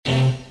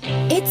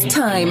It's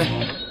time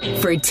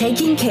for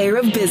Taking Care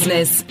of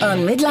Business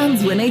on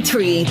Midlands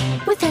 103.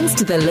 With thanks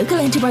to the local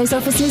enterprise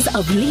offices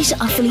of Laois,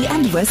 Offaly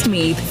and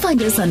Westmeath.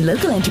 Find us on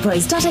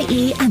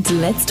localenterprise.ie and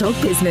Let's Talk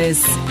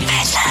Business.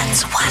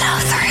 Midlands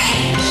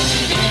 103.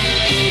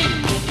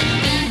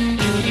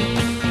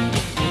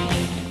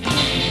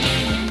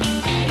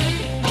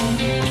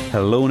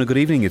 Hello and a good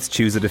evening. It's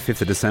Tuesday the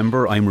 5th of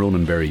December. I'm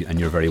Ronan and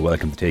you're very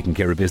welcome to Taking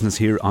Care of Business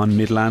here on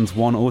Midlands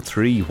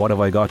 103. What have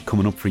I got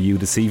coming up for you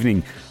this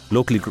evening?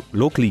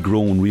 Locally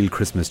grown real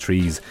Christmas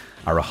trees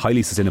are a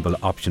highly sustainable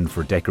option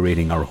for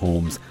decorating our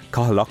homes.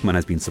 Cathal Loughman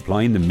has been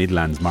supplying the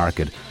Midlands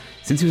market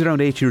since he was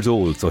around 8 years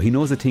old, so he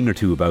knows a thing or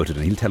two about it,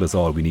 and he'll tell us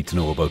all we need to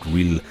know about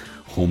real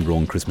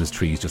homegrown Christmas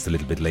trees just a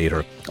little bit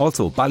later.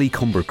 Also,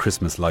 Ballycumber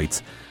Christmas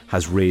Lights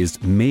has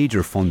raised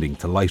major funding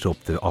to light up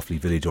the Offaly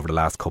village over the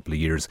last couple of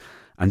years.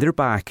 And they're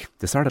back.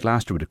 They started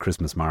last year with a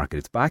Christmas market.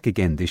 It's back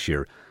again this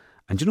year.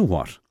 And you know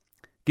what?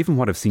 Given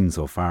what I've seen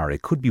so far,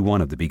 it could be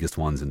one of the biggest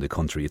ones in the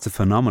country. It's a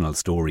phenomenal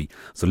story.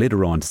 So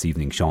later on this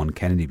evening, Sean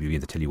Kennedy will be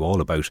able to tell you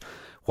all about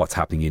what's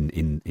happening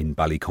in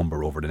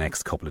Ballycumber over the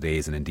next couple of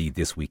days and indeed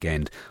this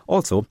weekend.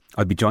 Also,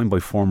 I'll be joined by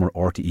former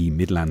RTE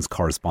Midlands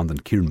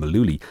correspondent Ciaran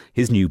Mullolly.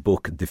 His new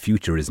book, The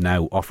Future Is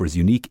Now, offers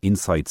unique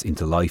insights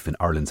into life in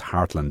Ireland's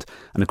heartland.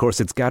 And of course,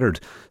 he's gathered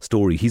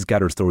stories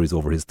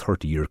over his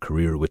 30-year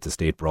career with the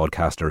state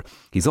broadcaster.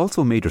 He's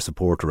also a major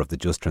supporter of the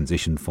Just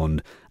Transition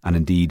Fund and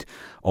indeed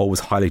always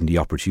highlighting the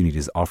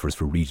opportunities it offers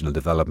for regional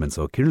development.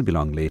 So Ciaran will be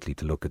along lately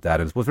to look at that.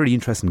 And it was very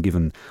interesting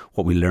given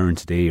what we learned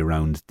today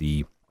around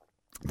the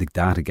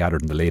data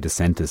gathered in the latest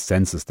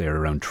census there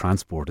around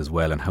transport as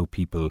well, and how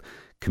people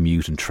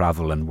commute and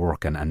travel and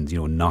work and you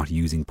know, not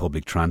using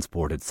public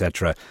transport,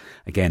 etc.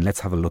 Again, let's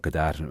have a look at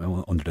that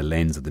under the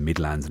lens of the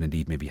Midlands and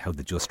indeed maybe how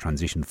the Just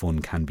Transition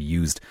Fund can be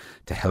used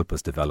to help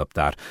us develop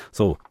that.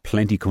 So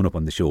plenty coming up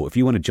on the show. If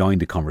you want to join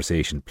the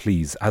conversation,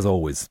 please, as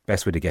always,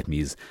 best way to get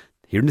me is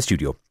here in the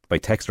studio by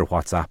text or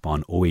WhatsApp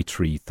on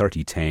 083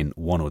 30 10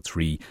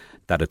 103.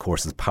 That, of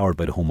course, is powered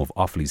by the home of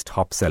Offaly's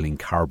top-selling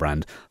car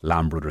brand,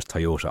 Lamb Brothers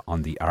Toyota,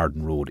 on the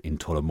Arden Road in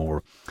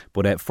Tullamore.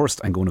 But first,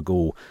 I'm going to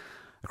go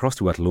across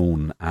to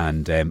Athlone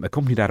and a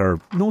company that are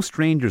no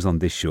strangers on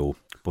this show,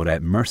 but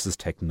Mersus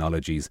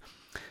Technologies.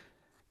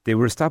 It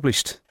has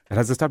established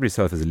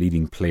itself as a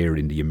leading player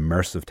in the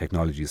immersive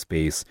technology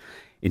space.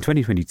 In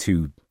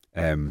 2022,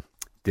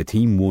 the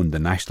team won the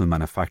National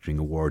Manufacturing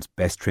Awards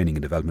Best Training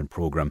and Development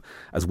Programme,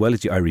 as well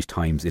as the Irish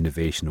Times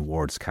Innovation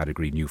Awards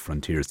category New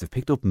Frontiers. They've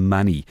picked up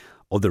many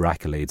other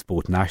accolades,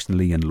 both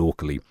nationally and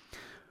locally.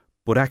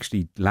 But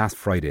actually, last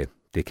Friday,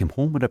 they came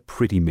home with a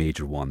pretty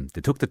major one.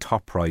 They took the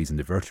top prize in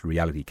the virtual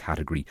reality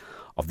category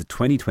of the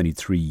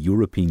 2023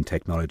 European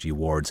Technology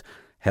Awards,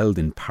 held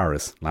in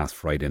Paris last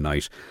Friday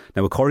night.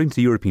 Now, according to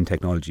the European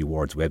Technology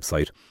Awards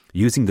website,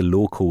 using the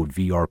low-code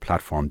VR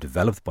platform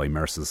developed by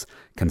Mersus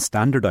can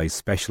standardise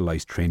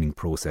specialised training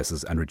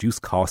processes and reduce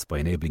costs by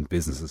enabling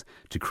businesses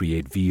to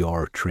create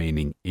VR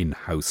training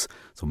in-house.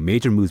 So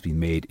major moves being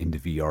made in the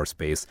VR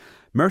space.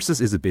 Mersus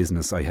is a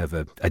business I have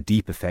a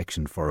deep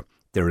affection for.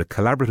 They're a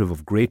collaborative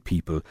of great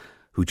people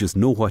who just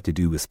know what to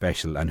do with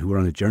special and who are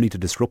on a journey to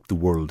disrupt the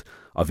world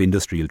of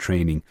industrial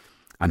training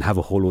and have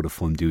a whole load of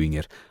fun doing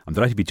it. I'm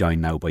delighted to be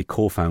joined now by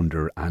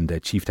co-founder and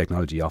Chief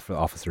Technology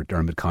Officer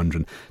Dermot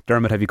Condron.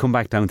 Dermot, have you come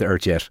back down to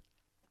earth yet?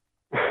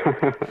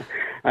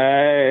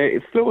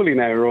 It's slowly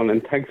now,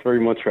 Ronan. Thanks very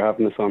much for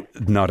having us on.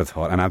 Not at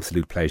all. An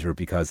absolute pleasure,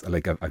 because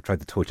I've tried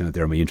to touch on it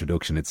there in my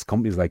introduction. It's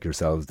companies like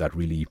yourselves that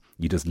really,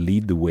 you just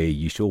lead the way.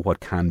 You show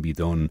what can be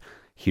done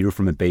here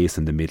from a base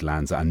in the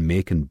Midlands and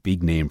making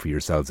big name for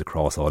yourselves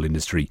across all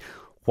industry.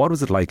 What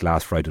was it like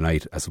last Friday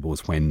night, I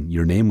suppose, when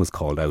your name was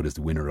called out as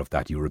the winner of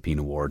that European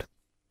award?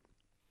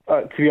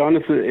 To be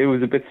honest, it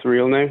was a bit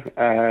surreal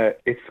now.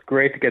 It's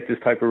great to get this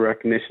type of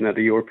recognition at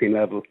the European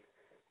level.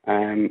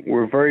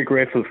 We're very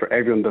grateful for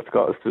everyone that's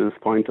got us to this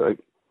point.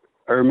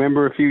 I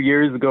remember a few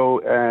years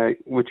ago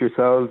with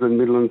yourselves and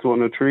Midlands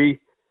 103,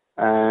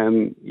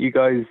 you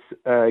guys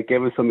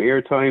gave us some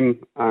airtime,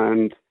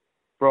 and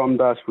from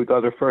that we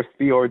got our first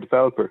VR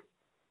developer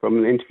from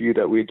an interview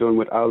that we had done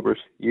with Albert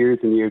years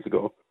and years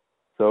ago.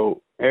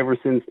 So ever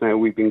since now,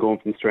 we've been going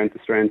from strength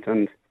to strength.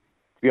 And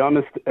to be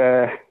honest,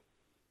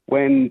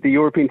 when the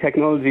European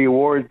Technology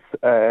Awards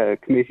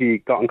Committee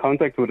got in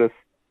contact with us,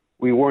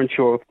 we weren't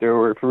sure if they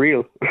were for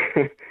real.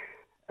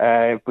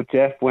 But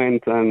Jeff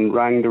went and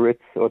rang the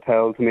Ritz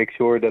Hotel to make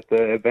sure that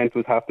the event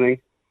was happening.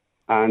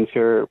 And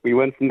sure, we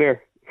went from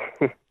there.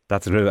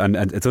 That's true, and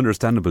it's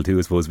understandable too,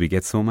 I suppose. We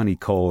get so many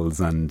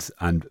calls and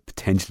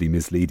potentially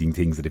misleading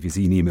things that if you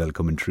see an email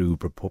coming through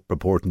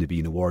purporting to be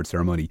an award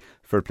ceremony,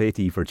 fair play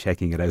to you for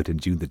checking it out and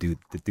doing the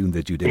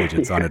due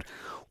diligence on it.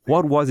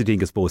 What was it, I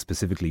think, I suppose,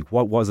 specifically?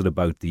 What was it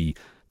about the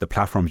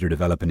platforms you're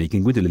developing? You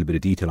can go into a little bit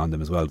of detail on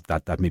them as well,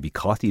 that maybe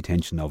caught the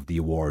attention of the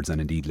awards and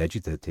indeed led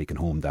you to taking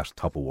home that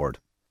top award.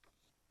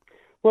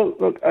 Well,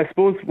 look, I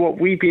suppose what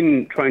we've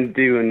been trying to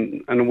do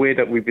and a way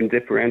that we've been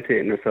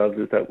differentiating ourselves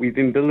is that we've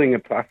been building a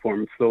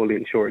platform slowly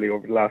and surely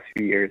over the last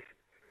few years.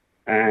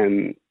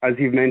 As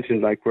you've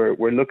mentioned, like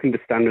we're looking to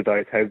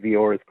standardize how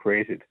VR is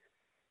created.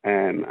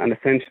 And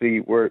essentially,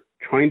 we're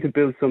trying to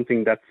build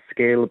something that's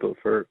scalable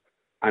for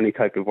any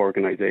type of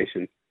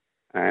organisation.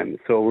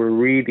 So we're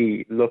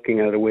really looking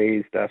at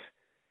ways that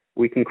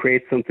we can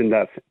create something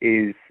that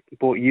is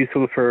both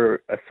useful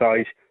for a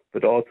site,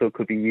 but also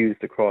could be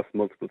used across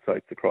multiple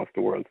sites across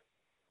the world.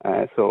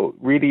 So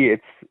really,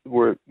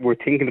 we're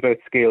thinking about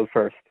scale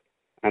first,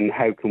 and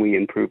how can we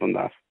improve on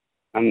that.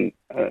 And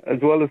as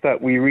well as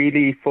that, we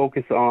really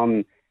focus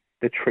on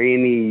the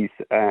trainees'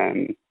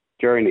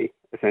 journey,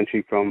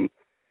 essentially from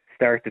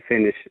start to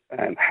finish.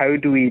 How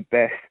do we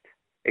best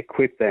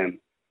equip them?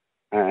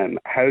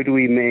 How do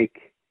we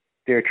make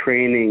their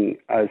training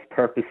as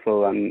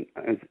purposeful and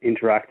as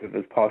interactive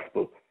as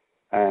possible?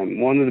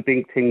 One of the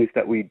big things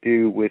that we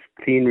do with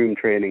clean room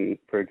training,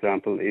 for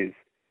example, is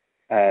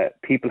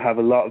people have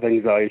a lot of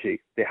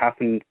anxiety. They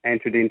haven't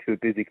entered into a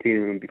busy clean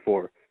room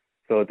before,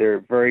 so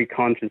they're very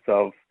conscious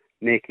of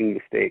making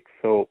mistakes.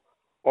 So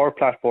our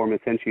platform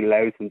essentially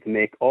allows them to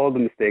make all the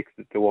mistakes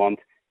that they want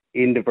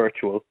in the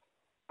virtual,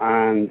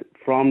 and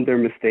from their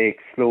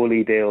mistakes,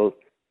 slowly they'll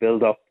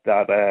build up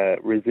that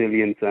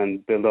resilience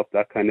and build up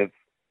that kind of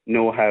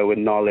know-how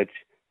and knowledge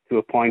to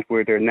a point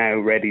where they're now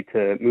ready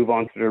to move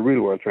on to their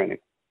real-world training.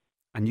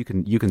 And you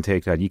can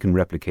take that, you can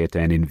replicate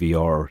then in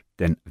VR,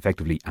 then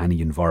effectively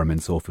any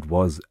environment. So if it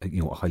was a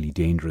highly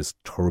dangerous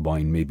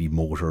turbine, maybe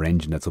motor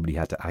engine that somebody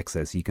had to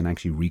access, you can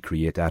actually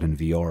recreate that in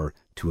VR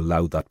to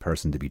allow that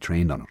person to be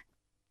trained on it.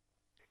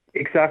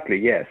 Exactly,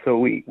 yeah. So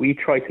we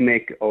try to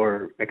make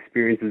our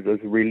experiences as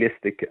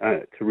realistic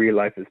to real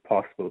life as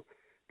possible.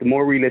 The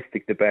more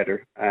realistic, the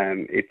better.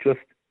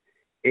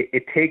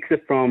 It takes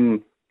it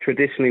from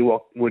traditionally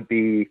what would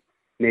be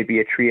maybe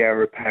a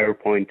 3-hour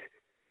PowerPoint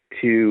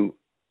to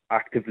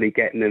actively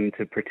getting them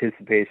to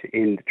participate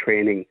in the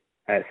training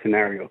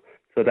scenario,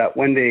 so that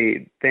when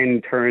they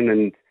then turn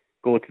and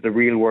go to the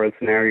real world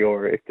scenario,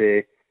 or if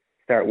they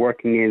start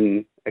working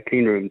in a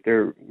clean room,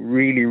 they're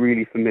really,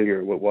 really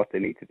familiar with what they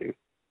need to do.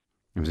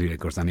 Of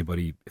course,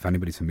 if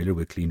anybody's familiar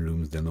with clean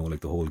rooms, they'll know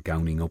the whole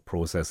gowning up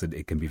process.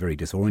 It can be very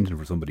disorienting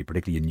for somebody,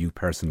 particularly a new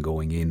person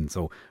going in.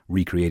 So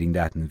recreating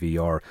that in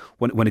VR.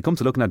 When it comes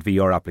to looking at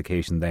VR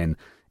application, then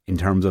in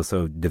terms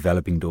of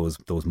developing those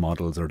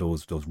models or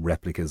those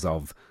replicas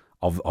of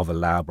a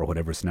lab or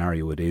whatever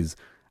scenario it is,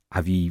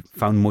 have you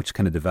found much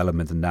kind of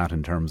development in that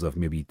in terms of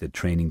maybe the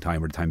training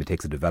time or the time it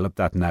takes to develop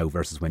that now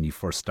versus when you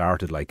first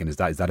started? And is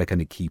that a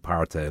kind of key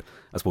part to,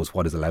 I suppose,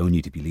 what is allowing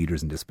you to be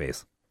leaders in this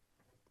space?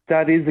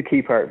 That is a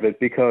key part of it,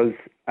 because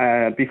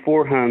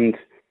beforehand,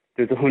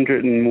 there's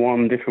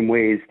 101 different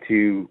ways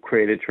to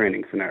create a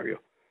training scenario.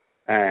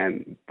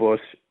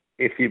 But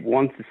if you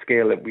want to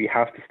scale it, we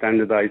have to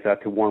standardize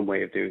that to one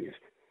way of doing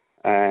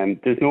it.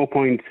 There's no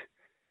point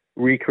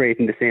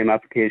recreating the same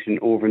application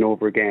over and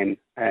over again.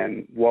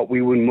 What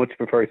we would much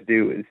prefer to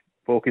do is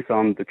focus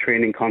on the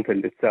training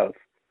content itself.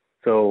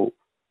 So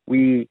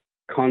we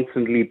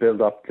constantly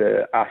build up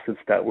the assets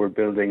that we're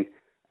building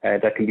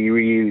that can be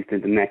reused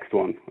in the next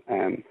one.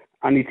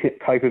 Any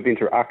type of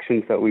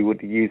interactions that we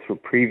would use for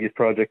previous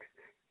projects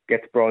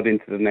gets brought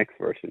into the next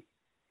version.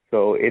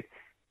 So it's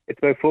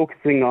about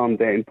focusing on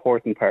the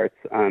important parts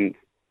and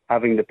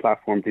having the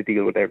platform to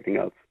deal with everything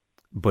else.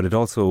 But it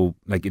also,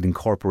 it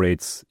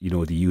incorporates,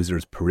 the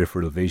user's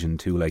peripheral vision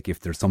too. If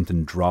there's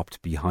something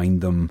dropped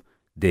behind them,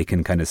 they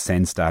can kind of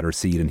sense that or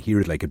see it and hear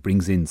it. It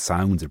brings in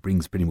sounds. It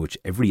brings pretty much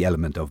every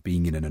element of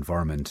being in an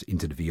environment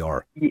into the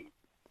VR.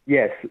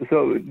 Yes.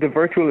 So the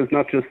virtual is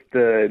not just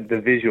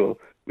the visual.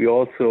 We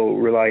also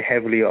rely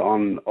heavily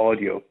on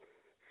audio.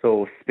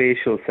 So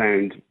spatial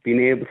sound,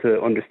 being able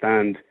to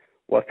understand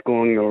what's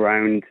going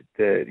around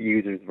the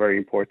user is very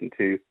important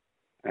too.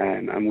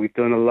 And we've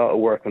done a lot of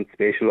work on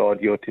spatial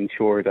audio to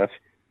ensure that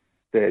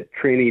the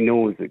trainee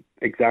knows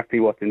exactly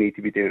what they need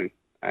to be doing.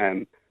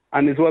 And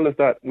as well as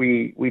that,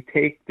 we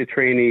take the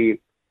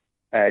trainee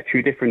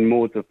through different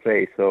modes of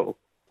play. So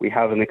we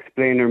have an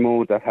explainer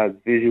mode that has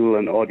visual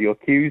and audio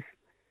cues,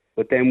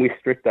 but then we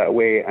strip that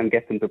away and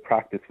get them to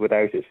practice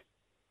without it.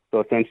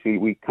 So essentially,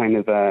 we kind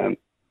of,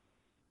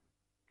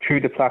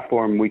 through the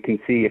platform, we can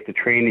see if the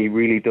trainee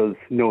really does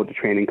know the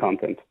training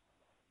content.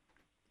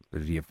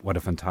 What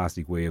a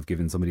fantastic way of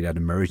giving somebody that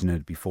immersion in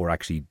it before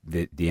actually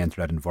they enter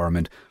that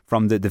environment.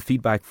 From the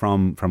feedback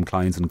from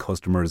clients and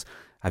customers,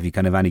 have you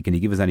can you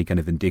give us any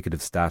kind of indicative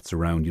stats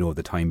around,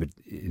 the time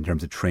in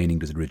terms of training?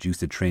 Does it reduce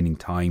the training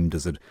time?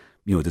 Does it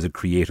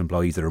create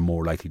employees that are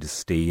more likely to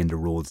stay in the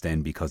roles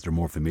then because they're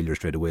more familiar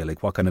straight away?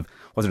 What sort of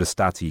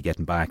stats are you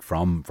getting back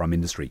from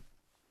industry?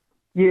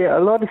 Yeah,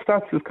 a lot of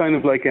stats is kind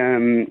of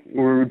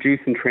we're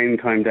reducing training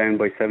time down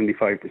by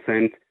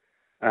 75%.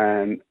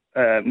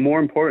 More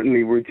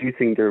importantly, we're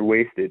reducing their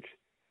wastage.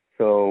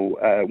 So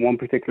one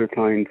particular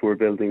client were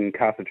building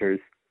catheters,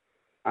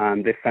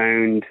 and they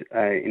found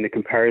in a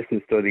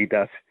comparison study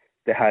that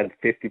they had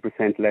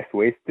 50% less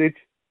wastage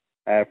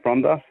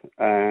from that.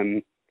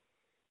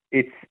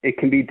 It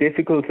can be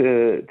difficult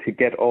to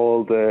get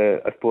all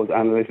the, I suppose,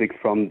 analytics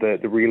from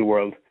the real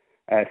world.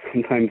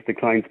 Sometimes the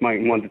clients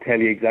might want to tell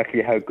you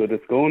exactly how good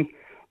it's going,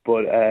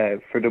 but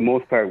for the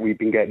most part, we've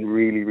been getting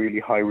really, really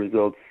high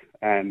results.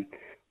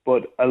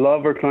 But a lot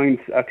of our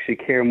clients actually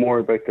care more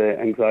about the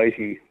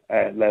anxiety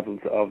levels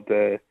of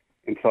the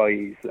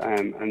employees,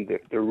 and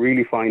they're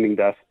really finding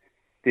that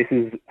this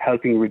is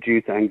helping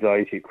reduce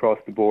anxiety across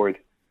the board,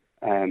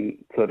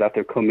 so that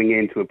they're coming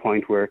into a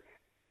point where,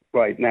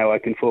 right, now I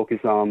can focus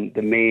on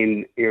the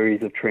main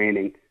areas of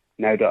training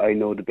now that I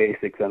know the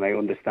basics and I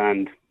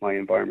understand my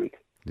environment.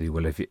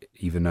 Well, if you,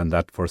 even on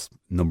that first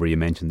number you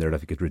mentioned there,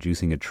 if you get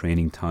reducing a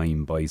training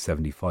time by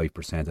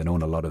 75%, I know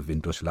in a lot of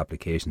industrial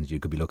applications you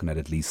could be looking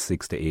at least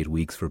 6 to 8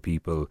 weeks for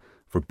people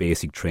for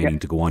basic training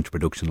to go onto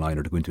production line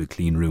or to go into a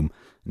clean room.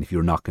 And if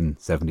you're knocking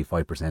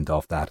 75%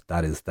 off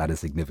that is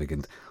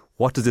significant.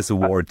 What does this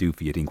award do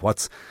for you, think?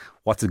 What's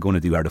it going to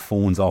do? Are the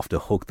phones off the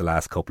hook the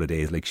last couple of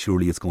days? Like,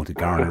 surely it's going to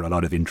garner a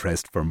lot of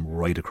interest from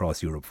right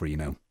across Europe for you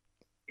now.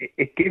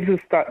 It gives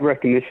us that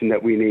recognition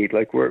that we need.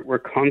 Like, we're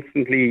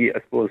constantly, I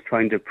suppose,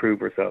 trying to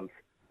prove ourselves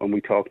when we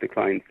talk to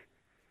clients.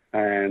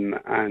 And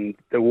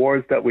the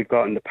awards that we've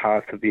got in the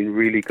past have been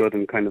really good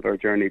in kind of our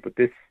journey, but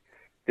this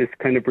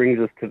kind of brings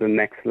us to the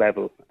next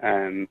level.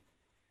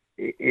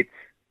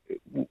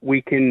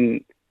 We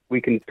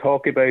can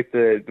talk about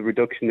the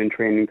reduction in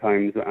training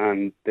times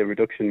and the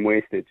reduction in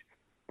wastage,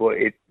 but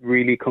it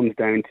really comes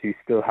down to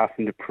still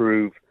having to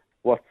prove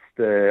what's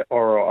the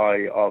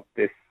ROI of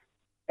this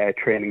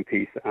training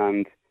piece,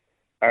 and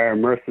our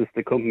Mersus,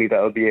 the company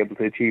that will be able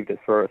to achieve this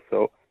for us.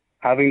 So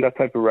having that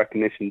type of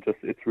recognition,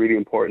 it's really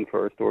important for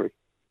our story.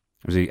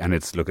 And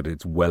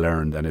it's well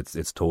earned, and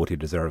it's totally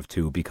deserved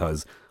too,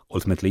 because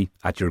ultimately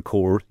at your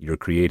core you're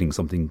creating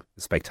something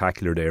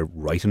spectacular there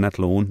right in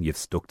Athlone. You've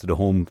stuck to the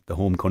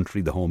home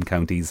country, the home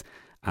counties,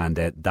 and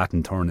that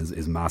in turn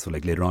is massive.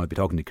 Like, later on I'll be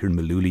talking to Ciaran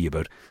Mullolly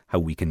about how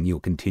we can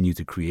continue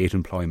to create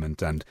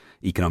employment and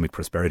economic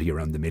prosperity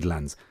around the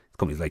Midlands.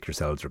 Companies like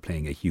yourselves are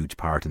playing a huge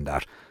part in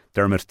that.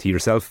 Dermot, to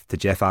yourself, to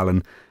Jeff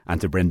Allen and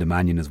to Brenda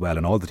Mannion as well,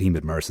 and all the team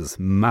at Mersus,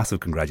 massive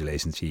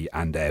congratulations to you,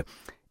 and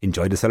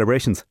enjoy the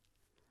celebrations.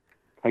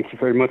 Thank you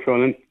very much,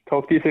 Ronan.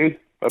 Talk to you soon.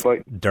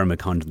 Bye-bye. Dermot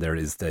Condron there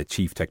is the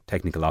Chief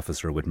Technical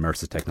Officer with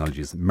Mersus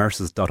Technologies.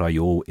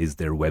 Mersus.io is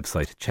their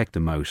website. Check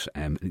them out.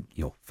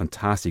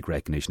 Fantastic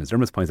recognition. As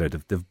Dermot points out,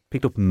 they've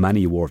picked up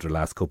many awards over the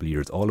last couple of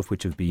years, all of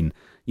which have been,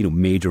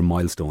 major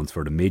milestones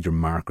for them, major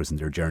markers in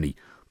their journey.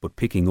 But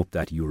picking up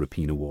that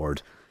European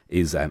award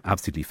is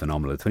absolutely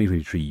phenomenal. The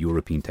 2023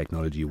 European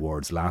Technology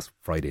Awards last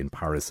Friday in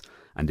Paris,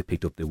 and they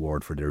picked up the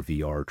award for their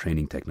VR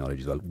training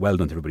technology as well. Well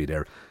done to everybody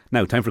there.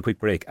 Now, time for a quick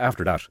break.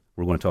 After that,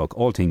 we're going to talk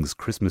all things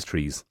Christmas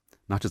trees.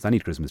 Not just any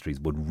Christmas trees,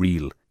 but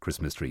real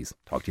Christmas trees.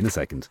 Talk to you in a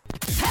second.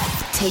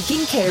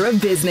 Taking care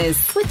of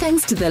business with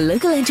thanks to the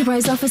local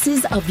enterprise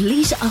offices of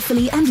Laois,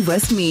 Offaly and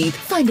Westmeath.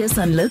 Find us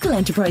on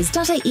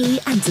localenterprise.ie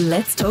and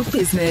let's talk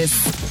business.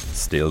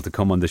 Still to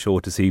come on the show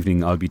this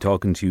evening, I'll be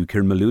talking to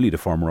Ciaran Mullolly, the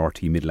former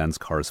RT Midlands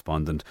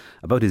correspondent,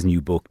 about his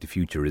new book, The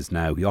Future Is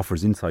Now. He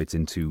offers insights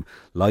into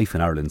life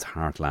in Ireland's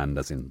heartland,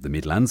 as in the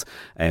Midlands,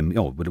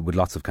 with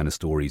lots of kind of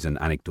stories and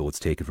anecdotes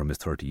taken from his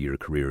 30-year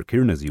career.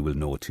 Ciaran, as you will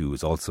know too,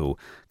 is also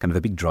kind of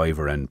a big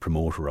driver and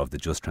promoter of the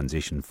Just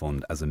Transition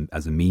Fund as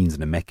a means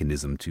and a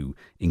mechanism to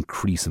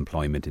increase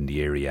employment in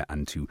the area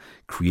and to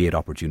create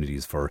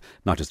opportunities for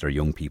not just our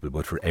young people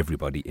but for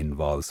everybody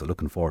involved. So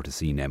looking forward to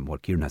seeing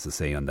what Ciaran has to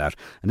say on that.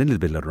 And then a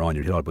little bit later on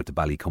you'll hear all about the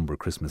Ballycumber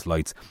Christmas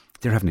Lights.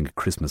 They're having a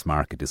Christmas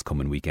market this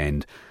coming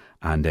weekend,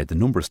 and the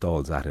number of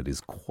stalls at it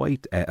is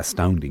quite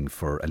astounding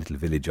for a little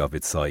village of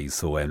its size.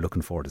 So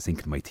looking forward to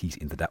sinking my teeth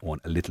into that one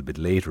a little bit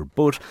later.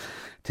 But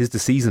 'tis the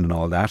season and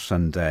all that,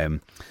 and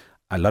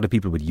a lot of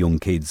people with young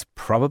kids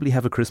probably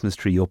have a Christmas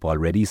tree up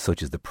already,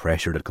 such as the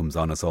pressure that comes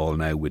on us all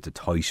now with the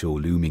toy show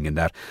looming and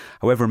that.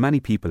 However, many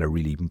people are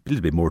really a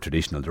little bit more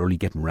traditional. They're only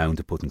getting round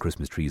to putting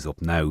Christmas trees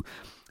up now.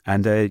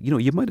 And,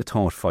 you might have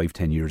thought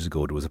 5-10 years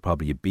ago there was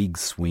probably a big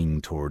swing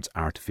towards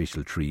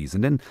artificial trees.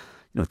 And then,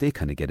 they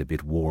kind of get a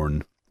bit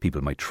worn.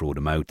 People might throw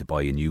them out to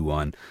buy a new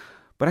one.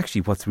 But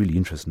actually what's really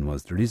interesting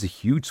was there is a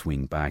huge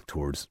swing back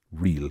towards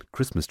real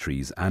Christmas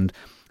trees. And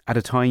at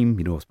a time,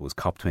 I suppose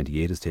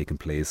COP28 has taken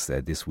place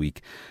this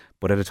week,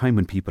 but at a time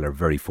when people are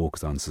very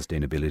focused on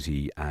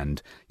sustainability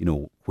and,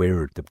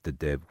 where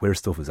where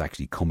stuff is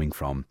actually coming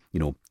from,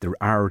 there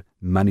are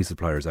many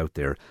suppliers out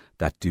there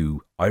that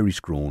do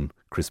Irish-grown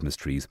Christmas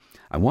trees.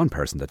 And one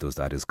person that does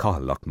that is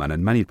Cathal Loughman,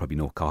 and many probably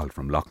know Cathal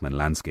from Loughman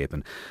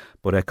Landscaping.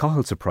 But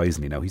Cathal,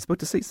 surprisingly now, he's about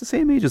to say he's the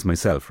same age as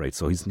myself, right?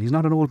 So he's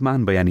not an old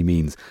man by any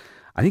means.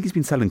 I think he's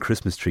been selling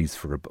Christmas trees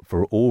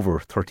for over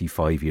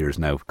 35 years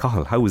now.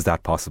 Cathal, how is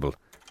that possible?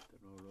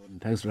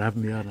 Thanks for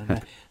having me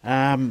on.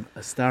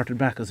 I started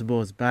back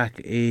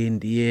in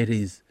the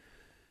 80s.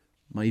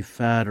 My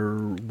father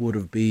would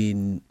have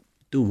been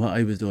doing what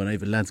I was doing. I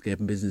have a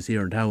landscaping business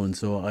here in town,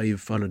 so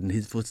I've followed in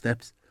his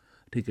footsteps.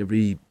 I think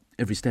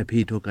every step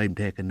he took, I'm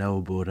taking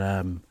now. But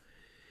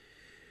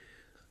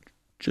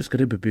just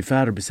got in with my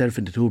father, myself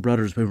and the two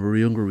brothers. When we were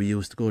younger, we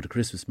used to go to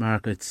Christmas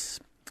markets.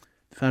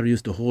 My father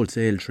used to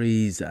wholesale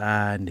trees,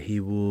 and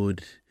he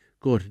would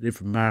go to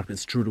different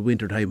markets through the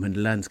winter time when the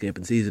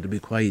landscaping season would be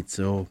quiet.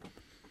 So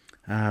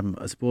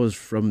I suppose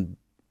from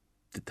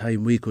the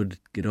time we could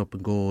get up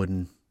and go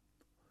and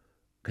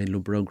kind of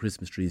lump around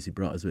Christmas trees he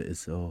brought us with us.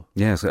 So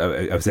yes,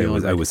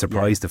 I was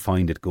surprised to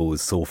find it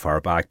goes so far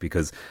back,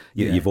 because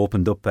you've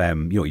opened up.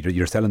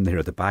 You're selling here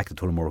at the back of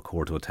the Tullamore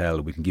Court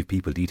Hotel. We can give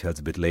people details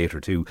a bit later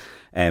too.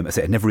 I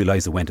never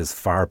realised it went as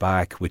far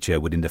back, which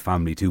within the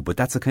family too. But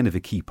that's a kind of a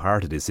key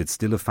part of this. It's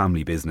still a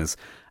family business,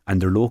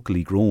 and they're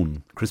locally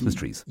grown Christmas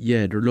trees.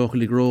 Yeah, they're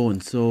locally grown.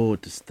 So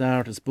to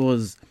start, I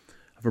suppose,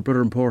 our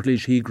brother in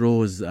Portlaoise, he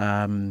grows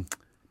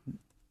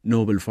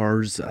noble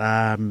firs.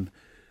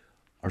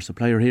 Our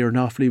supplier here in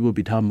Offaly would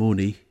be Tom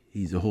Mooney.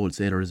 He's a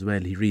wholesaler as well.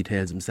 He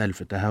retails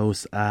himself at the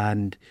house,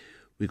 and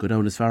we go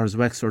down as far as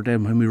Wexford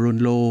then when we run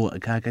low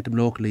and can't get them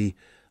locally,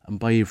 and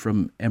buy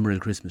from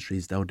Emerald Christmas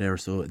trees down there.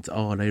 So it's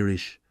all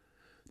Irish.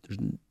 There's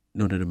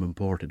none of them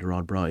imported. They're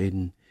all brought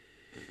in.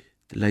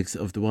 The likes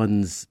of the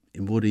ones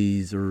in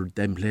Woodies or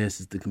them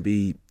places that can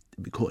be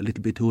cut a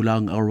little bit too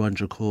long, our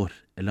ones are cut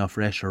a lot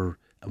fresher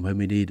and when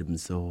we need them.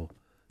 So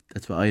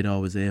that's what I'd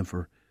always aim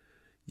for.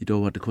 You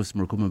don't want the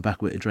customer coming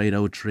back with a dried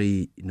out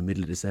tree in the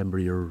middle of December.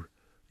 You're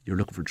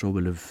looking for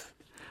trouble.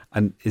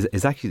 And is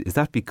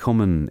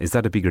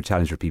that a bigger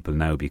challenge for people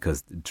now,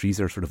 because trees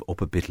are sort of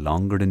up a bit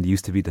longer than they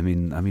used to be? I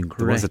mean,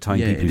 there was a time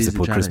people used to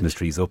put Christmas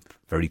trees up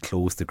very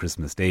close to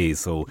Christmas Day,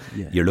 so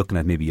you're looking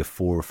at maybe a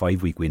 4 or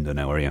 5 week window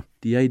now, are you?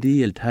 The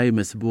ideal time,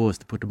 I suppose,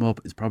 to put them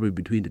up is probably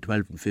between the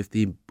 12th and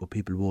 15th, but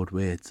people won't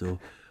wait. So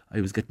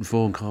I was getting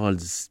phone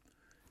calls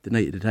the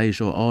night of the tie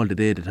show, all the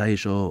day of the tie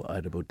show. I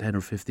had about 10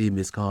 or 15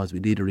 missed calls. We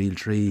need a real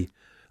tree.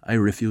 I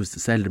refused to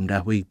sell them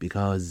that week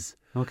because...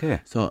 Okay.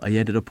 So I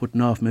ended up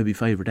putting off maybe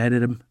 5 or 10 of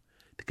them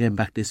to came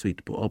back this week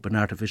to put up an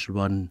artificial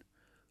one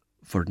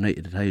for the night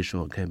of the tie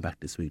show, and came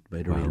back this week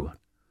by the real one.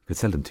 Could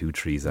sell them 2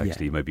 trees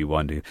actually, might be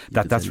one.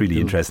 That's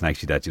really interesting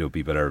actually, that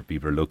people are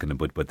looking,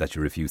 but that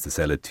you refuse to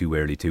sell it too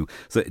early too.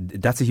 So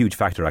that's a huge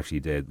factor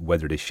actually.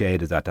 Whether the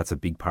shed is that's a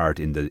big part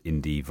in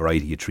the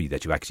variety of tree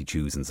that you actually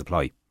choose and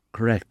supply.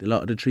 Correct. A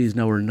lot of the trees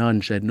now are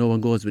non-shed. No one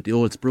goes with the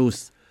old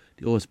spruce.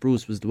 The old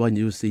spruce was the one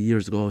you used to see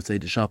years ago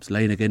outside the shops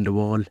lying against the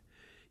wall.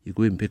 You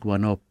go in, pick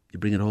one up, you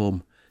bring it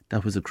home.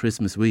 That was a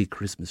Christmas week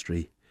Christmas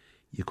tree.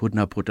 You could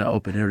not put that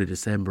up in early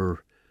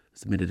December.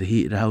 The minute the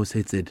heat of the house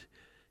hits it,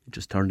 it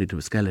just turned into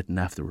a skeleton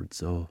afterwards.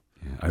 So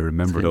I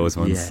remember those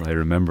ones. Yeah. I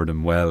remember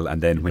them well.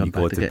 And then when you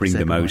go to bring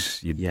them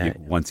out,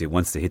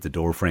 once they hit the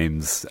door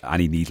frames,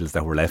 any needles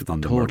that were left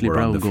on them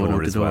were on the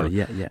floor as well.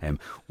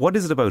 What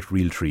is it about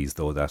real trees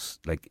though that,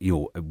 like,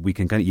 you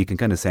can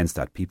kind of sense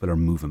that people are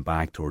moving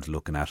back towards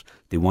looking at,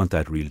 they want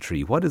that real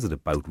tree. What is it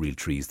about real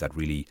trees that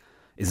really,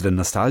 is it a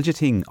nostalgia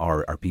thing,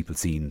 or are people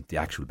seeing the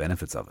actual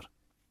benefits of it?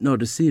 No,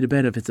 to see the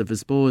benefits of it, I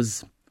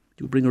suppose,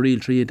 you bring a real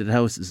tree into the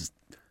house, is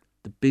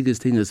the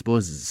biggest thing, I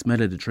suppose, is the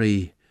smell of the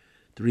tree.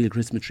 The real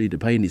Christmas tree, the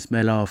piney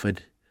smell off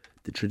it,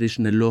 the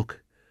traditional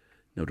look.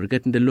 Now, they're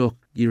getting the look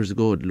years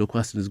ago. The look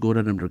wasn't as good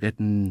on them. They're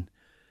getting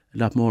a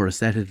lot more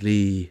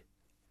aesthetically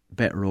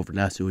better over the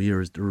last few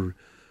years. They're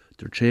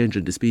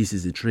changing the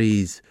species of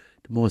trees.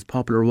 The most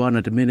popular one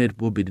at the minute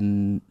would be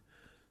the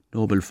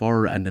noble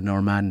fir and the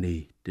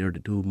Normandy. They're the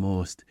two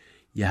most.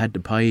 You had the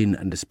pine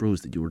and the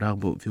spruce that you were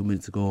talking about a few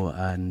minutes ago,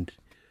 and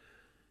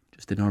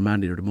just the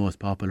Normandy are the most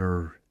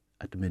popular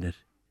at the minute.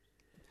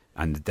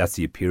 And that's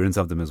the appearance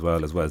of them as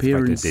well.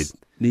 Appearance, the fact that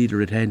they need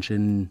their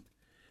attention,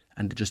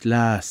 and they just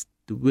last.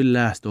 They will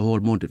last the whole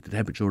month if the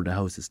temperature of the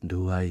house isn't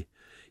too high.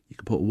 You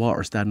can put a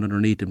water stand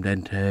underneath them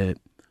then to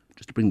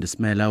bring the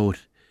smell out,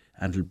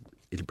 and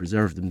it'll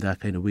preserve them that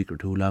kind of week or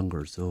two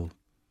longer. So,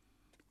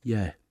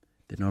 yeah,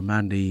 the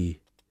Normandy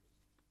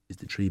is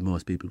the tree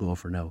most people go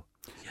for now.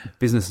 Yeah.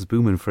 Business is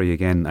booming for you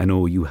again. I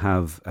know you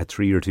have a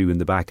tree or two in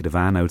the back of the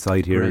van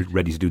outside here, right,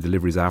 ready to do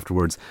deliveries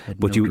afterwards.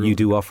 But you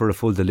do offer a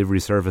full delivery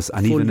service,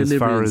 and full even as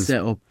far as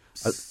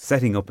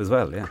setting up as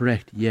well. Yeah,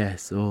 correct. Yeah,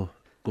 so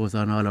goes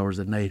on all hours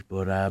at night.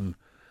 But I'd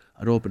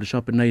open the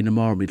shop at 9 in the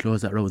morning. We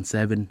close at around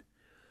 7.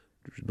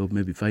 There's about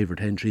maybe 5 or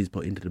 10 trees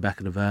put into the back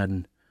of the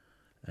van,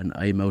 and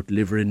I'm out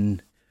delivering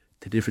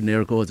to different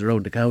air codes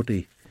around the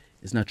county.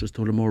 It's not just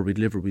Tullamore we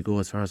deliver. We go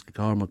as far as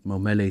Correspondent,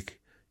 Mullolly,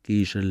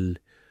 Geoffrey,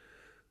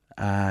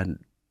 and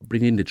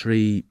bring in the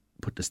tree,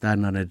 put the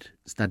stand on it,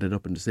 stand it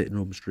up in the sitting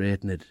room,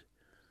 straighten it,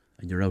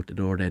 and you're out the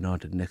door then on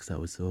to the next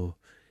house. So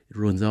it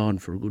runs on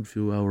for a good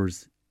few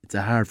hours. It's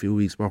a hard few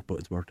weeks work, but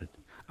it's worth it.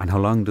 And how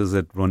long does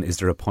it run? Is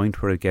there a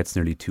point where it gets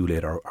nearly too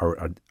late, or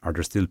are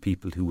there still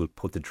people who will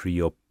put the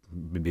tree up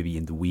maybe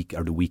in the week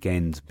or the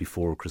weekend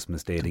before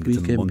Christmas Day? I think it's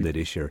a Monday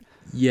this year.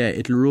 Yeah,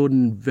 it'll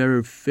run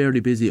fairly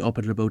busy up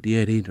until about the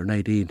 18th or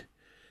 19th,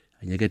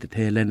 and you get the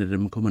tail end of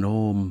them coming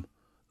home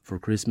for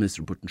Christmas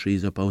or putting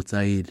trees up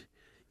outside.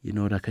 You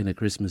know, that kind of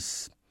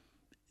Christmas,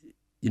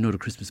 you know, the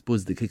Christmas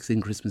buzz that kicks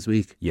in Christmas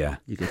week. Yeah.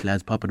 You get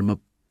lads popping them up,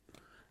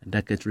 and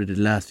that gets rid of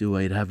the last few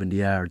I'd have in the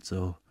yard,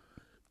 so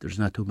there's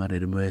not too many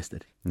of them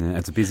wasted. Yeah,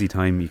 it's a busy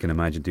time, you can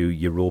imagine. Do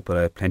you rope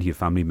plenty of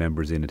family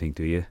members in, I think,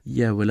 do you?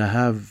 Yeah, well, I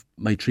have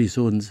my 3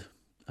 sons.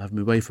 I have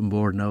my wife on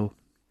board now.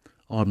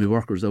 All my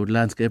workers out of the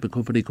landscaping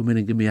company come in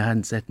and give me a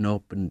hand setting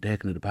up and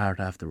taking it apart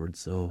afterwards,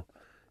 so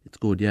it's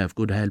good. Yeah, I have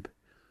good help.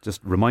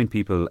 Just remind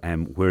people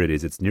where it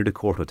is. It's near the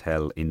Court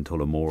Hotel in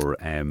Tullamore.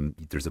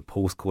 There's a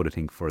postcode, I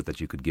think, for that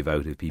you could give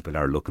out if people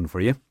are looking for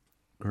you.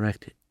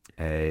 Correct.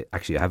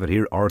 Actually, I have it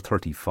here,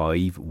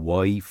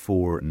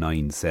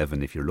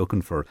 R35Y497, if you're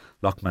looking for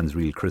Loughman's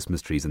Real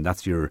Christmas Trees, and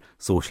that's your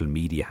social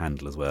media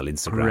handle as well,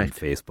 Instagram, Correct.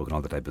 Facebook and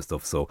all that type of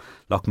stuff. So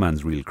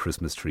Loughman's Real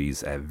Christmas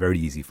Trees, very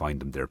easy to find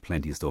them there,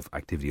 plenty of stuff,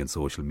 activity on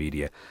social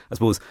media. I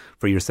suppose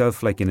for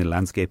yourself, like in a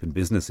landscaping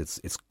business,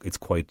 it's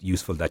quite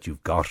useful that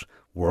you've got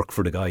work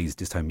for the guys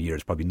this time of year.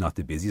 It's probably not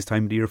the busiest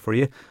time of the year for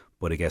you,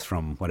 but I guess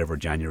from whatever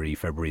January,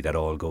 February, that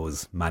all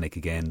goes manic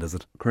again, does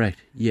it? Correct,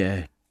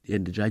 yeah. The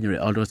end of January,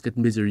 although it's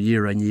getting busier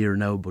year on year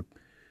now, but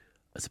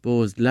I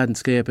suppose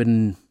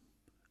landscaping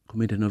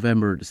come into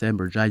November,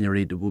 December,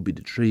 January, there will be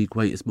the three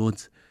quietest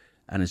months,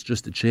 and it's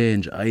just a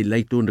change. I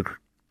like doing the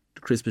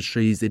Christmas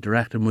trees,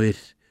 interacting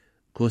with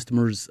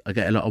customers. I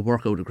get a lot of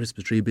work out of the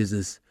Christmas tree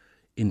business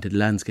into the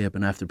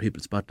landscaping after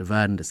people spot the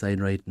van, the sign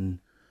writing.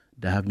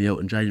 They have me out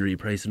in January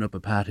pricing up a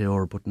patio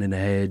or putting in a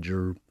hedge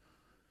or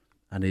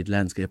any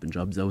landscaping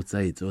jobs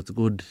outside, so it's a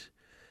good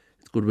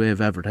way of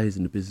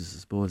advertising the business, I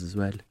suppose, as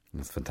well.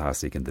 That's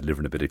fantastic, and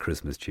delivering a bit of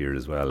Christmas cheer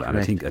as well. Correct. And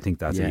I think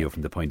that's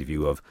from the point of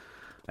view of,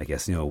 I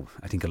guess, I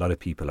think a lot of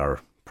people are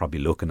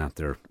probably looking at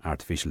their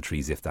artificial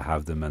trees if they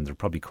have them, and they're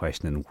probably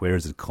questioning where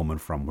is it coming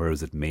from, where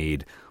is it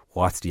made,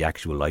 what's the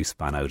actual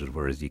lifespan out of it,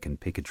 whereas you can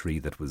pick a tree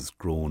that was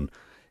grown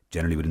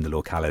generally within the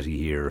locality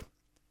here,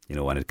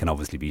 and it can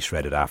obviously be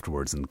shredded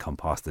afterwards and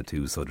composted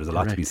too, so there's a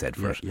lot to be said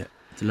for it. Yeah,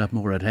 it's a lot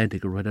more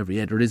authentic or whatever.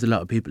 Yeah, there is a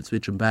lot of people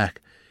switching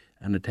back,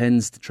 and it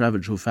tends to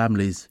travel through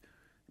families.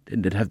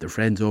 Then they'd have their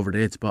friends over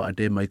there spot and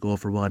they might go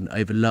for one. I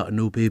have a lot of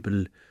new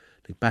people,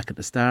 like back at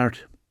the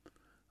start,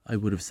 I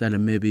would have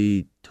selling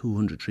maybe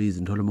 200 trees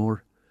in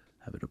Tullamore,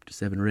 have it up to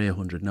 700 or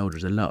 800 now.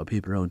 There's a lot of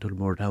people around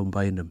Tullamore town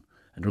buying them,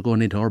 and they're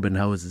going into urban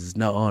houses,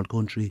 not all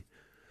country.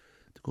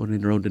 They're going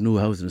in around the new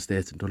housing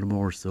estates in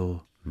Tullamore,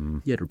 so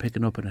yeah, they're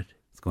picking up on it.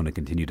 It's going to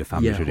continue the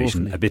family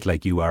tradition, hopefully. A bit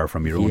like you are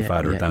from your own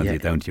father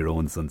down to your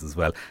own sons as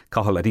well.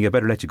 Cathal, I think I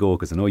better let you go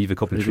because I know you've a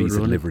couple of trees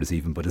to deliver this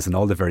evening, but listen,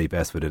 all the very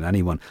best with it.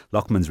 Anyone,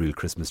 Loughman's Real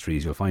Christmas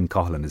Trees, you'll find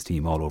Cathal and his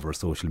team all over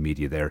social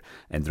media there,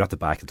 and they're at the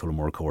back of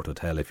Tullamore Court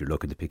Hotel if you're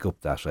looking to pick up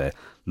that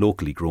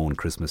locally grown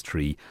Christmas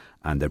tree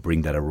and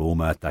bring that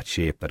aroma, that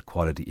shape, that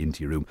quality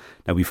into your room.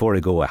 Now, before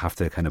I go, I have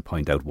to kind of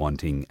point out one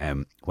thing.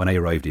 When I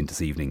arrived in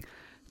this evening,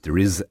 there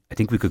is, I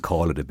think we could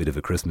call it a bit of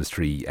a Christmas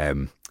tree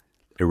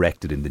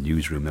erected in the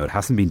newsroom. Now, it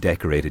hasn't been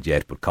decorated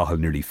yet, but Cathal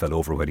nearly fell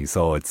over when he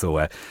saw it. So,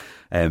 I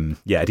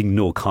think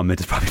no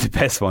comment is probably the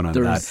best one on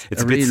that.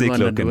 It's a bit sick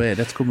looking. On the way.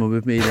 That's coming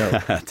with me now.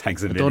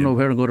 Thanks a million. I don't know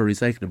where I'm going to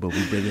recycle it, but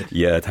we'll bring it.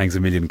 Yeah, thanks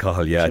a million,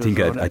 Cathal. Yeah, I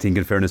think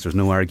in fairness, there's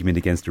no argument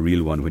against the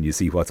real one when you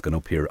see what's gone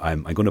up here.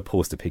 I'm going to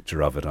post a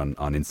picture of it on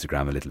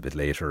Instagram a little bit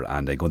later,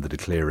 and I'm going to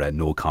declare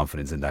no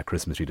confidence in that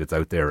Christmas tree that's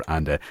out there.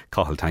 And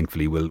Cathal,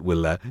 thankfully,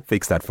 will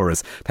fix that for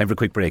us. Time for a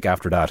quick break.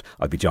 After that,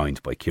 I'll be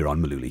joined by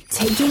Ciaran Mullolly.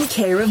 Taking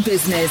care of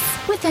business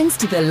with thanks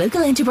to the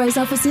local enterprise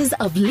offices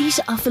of Laois,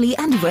 Offaly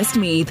and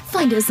Westmeath.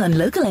 Find us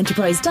on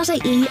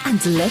localenterprise.ie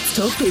and let's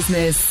talk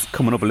business.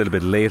 Coming up a little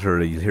bit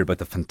later, you'll hear about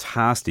the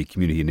fantastic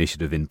community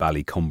initiative in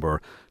Ballycumber.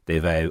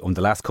 They've, on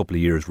the last couple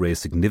of years,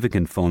 raised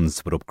significant funds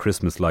to put up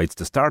Christmas lights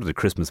to start the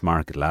Christmas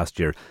market last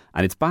year,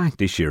 and it's back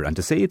this year. And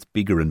to say it's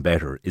bigger and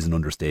better is an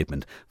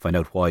understatement. Find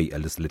out why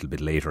just a little bit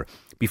later.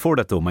 Before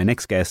that, though, my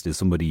next guest is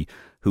somebody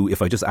who,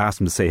 if I just ask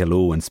him to say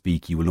hello and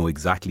speak, you will know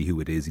exactly who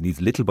it is. He needs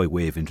little by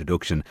way of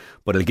introduction,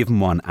 but I'll give him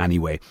one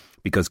anyway,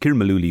 because Ciaran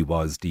Mullolly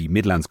was the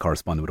Midlands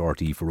correspondent with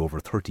RTE for over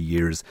 30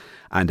 years,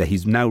 and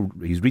he's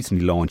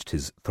recently launched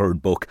his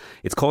third book.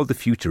 It's called The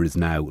Future Is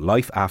Now,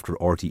 Life After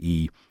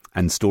RTE,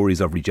 and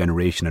Stories of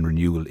Regeneration and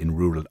Renewal in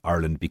Rural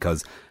Ireland,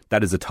 because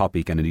that is a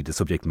topic and indeed a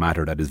subject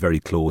matter that is very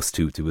close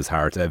to his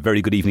heart.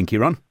 Very good evening,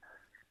 Ciaran.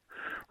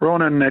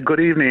 Ronan, good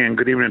evening, and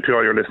good evening to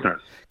all your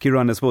listeners.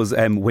 Ciaran, I suppose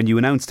when you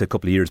announced a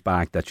couple of years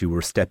back that you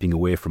were stepping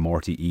away from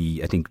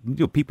RTE, I think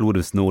people would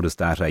have noticed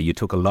that you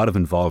took a lot of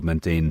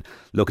involvement in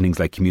looking at things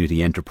like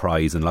community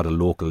enterprise and a lot of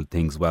local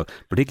things, well,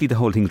 particularly the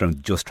whole thing around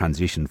the Just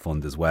Transition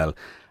Fund as well.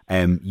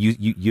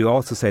 You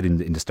also said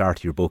in the start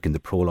of your book, in the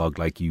prologue,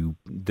 like the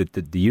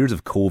years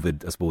of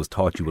COVID, I suppose,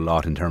 taught you a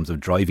lot in terms of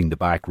driving the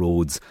back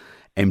roads,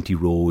 empty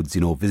roads,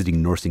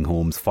 visiting nursing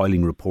homes,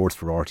 filing reports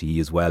for RTE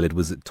as well. It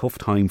was a tough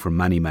time for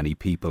many, many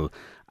people,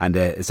 and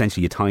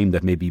essentially a time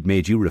that maybe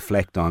made you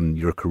reflect on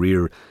your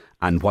career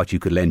and what you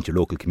could lend to your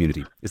local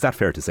community. Is that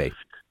fair to say?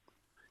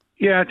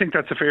 Yeah, I think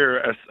that's a fair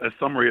a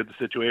summary of the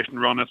situation,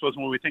 Ron. I suppose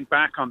when we think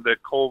back on the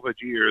COVID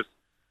years,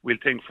 we'll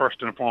think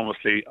first and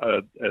foremostly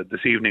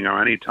this evening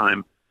or any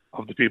time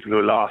of the people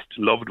who lost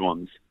loved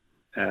ones,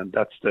 and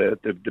that's the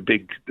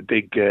big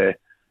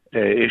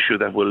issue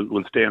that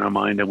will stay in our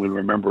mind and we'll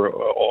remember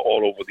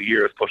all over the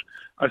years. But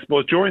I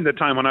suppose during the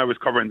time when I was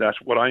covering that,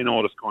 what I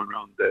noticed going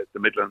around the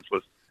Midlands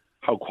was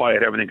how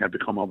quiet everything had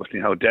become,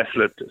 obviously, how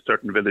desolate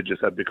certain villages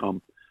had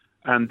become.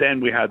 And then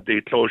we had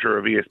the closure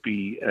of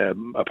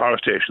ESB power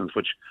stations,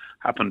 which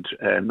happened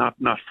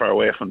not far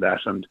away from that.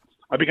 And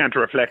I began to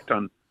reflect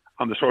on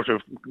on the sort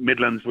of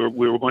Midlands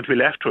we were going to be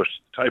left with,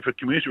 the type of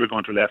community we were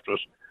going to be left with,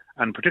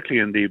 and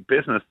particularly in the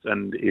business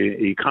and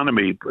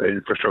economy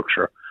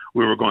infrastructure,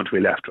 we were going to be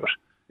left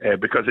with.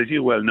 Because as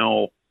you well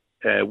know,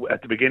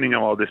 at the beginning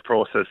of all this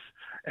process,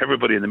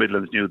 everybody in the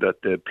Midlands knew that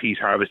the peat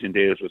harvesting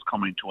days was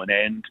coming to an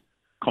end,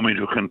 coming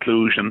to a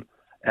conclusion.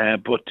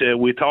 But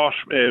we thought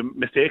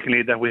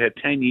mistakenly that we had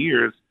 10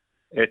 years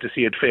to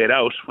see it fade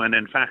out, when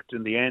in fact,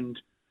 in the end,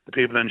 the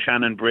people in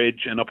Shannon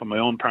Bridge and up in my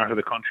own part of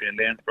the country in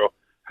Lanesborough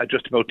had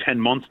just about 10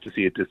 months to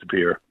see it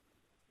disappear.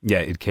 Yeah,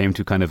 it came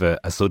to kind of a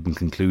sudden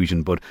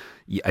conclusion, but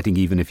I think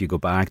even if you go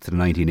back to the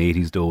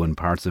 1980s, though, in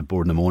parts of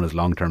Bord na Móna's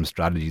long-term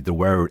strategy, there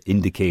were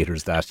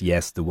indicators that,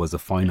 yes, there was a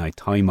finite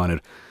time on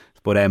it.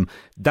 But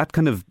that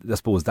kind of, I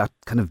suppose, that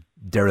kind of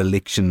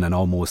dereliction and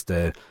almost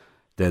the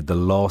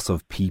loss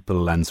of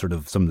people and sort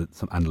of some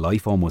and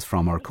life almost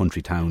from our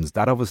country towns,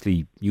 that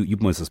obviously, you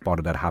must have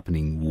spotted that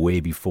happening way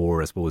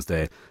before, I suppose,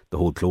 the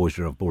whole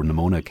closure of Bord na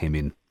Móna came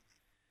in.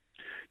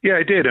 Yeah,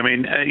 I did. I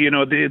mean, I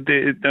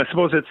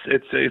suppose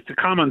it's a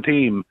common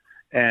theme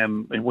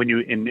when you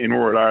in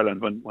rural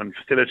Ireland when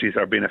facilities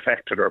are being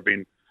affected or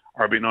being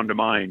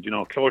undermined.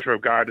 Closure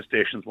of Garda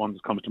stations, one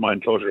that comes to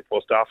mind, closure of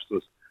post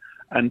offices,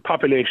 and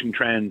population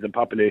trends and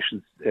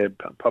populations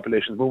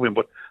moving.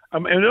 But I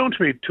don't want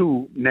to be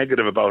too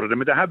negative about it. I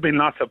mean, there have been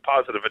lots of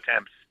positive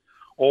attempts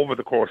over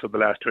the course of the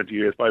last 20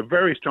 years by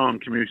very strong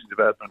community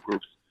development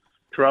groups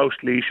throughout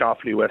Laois,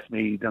 Offaly,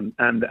 Westmeath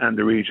and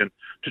the region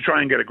to try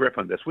and get a grip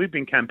on this. We've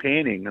been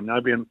campaigning, and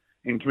I've been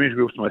in community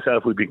groups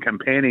myself, we've been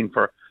campaigning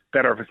for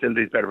better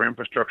facilities, better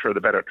infrastructure,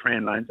 the better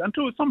train lines, and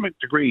to some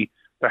degree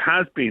there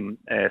has been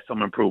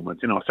some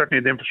improvements.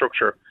 Certainly the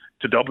infrastructure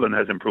to Dublin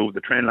has improved,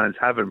 the train lines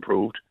have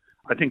improved.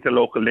 I think the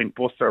local link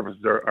bus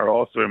services are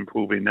also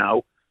improving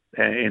now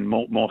in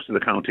most of the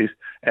counties.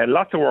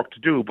 Lots of work to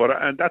do, but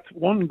that's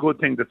one good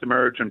thing that's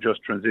emerged from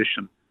Just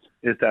Transition,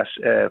 is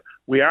that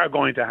we are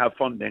going to have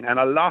funding, and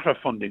a lot of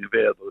funding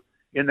available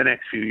in the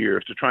next few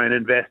years to try and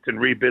invest in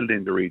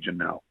rebuilding the region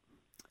now.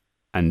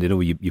 And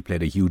you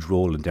played a huge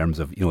role in terms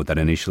of that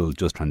initial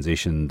Just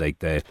Transition. Like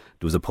there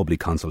was a public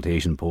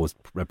consultation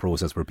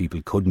process where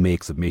people could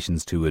make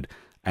submissions to it.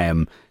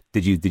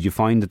 Did you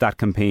find that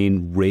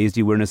campaign raised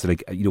the awareness?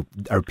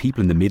 Are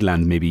people in the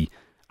Midlands maybe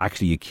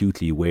actually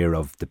acutely aware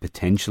of the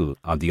potential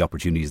of the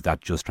opportunities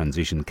that Just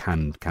Transition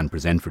can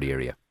present for the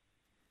area?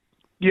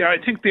 Yeah,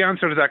 I think the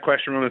answer to that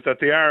question, Ronan, is that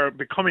they are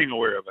becoming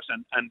aware of it.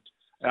 And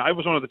I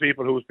was one of the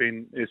people who's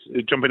been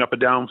jumping up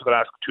and down for the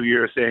last 2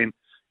 years saying,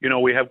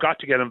 we have got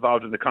to get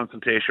involved in the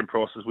consultation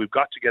process. We've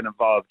got to get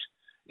involved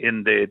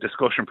in the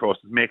discussion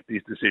process, make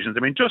these decisions.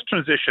 I mean, Just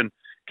Transition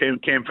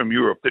came from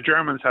Europe. The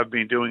Germans have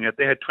been doing it.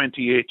 They had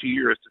 28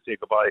 years to say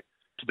goodbye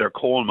to their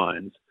coal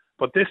mines.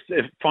 But this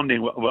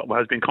funding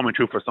has been coming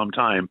through for some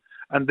time.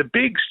 And the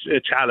big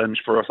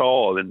challenge for us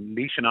all in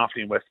Laois and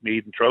Offaly and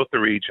Westmeath and throughout the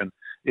region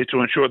is to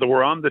ensure that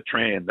we're on the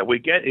train, that we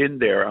get in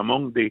there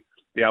among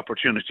the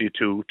opportunity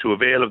to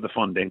avail of the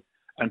funding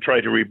and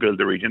try to rebuild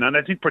the region. And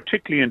I think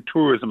particularly in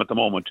tourism at the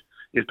moment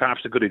is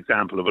perhaps a good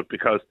example of it,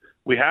 because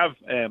we have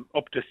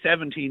up to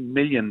 17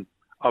 million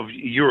of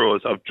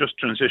euros of Just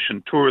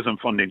Transition tourism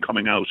funding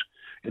coming out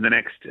in the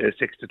next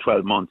 6 to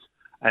 12 months,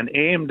 and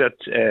aimed at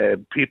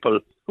people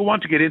who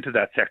want to get into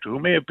that sector, who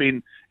may have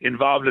been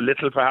involved a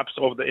little perhaps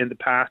in the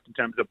past in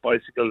terms of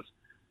bicycles,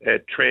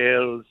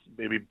 trails,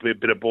 maybe a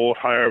bit of boat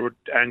hire,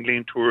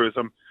 angling,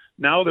 tourism.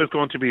 Now there's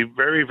going to be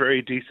very,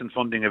 very decent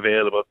funding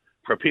available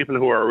for people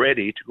who are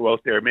ready to go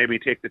out there, maybe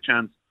take the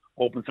chance,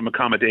 open some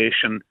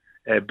accommodation,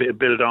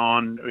 build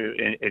on,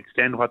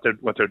 extend what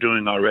they're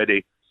doing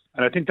already.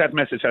 And I think that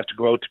message has to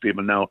go out to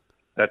people now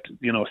that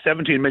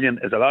 17 million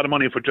is a lot of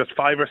money for just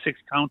 5 or 6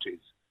 counties.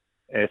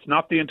 It's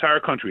not the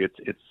entire country.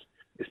 It's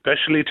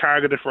especially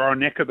targeted for our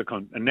neck of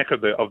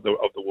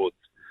the woods.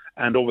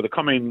 And over the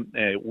coming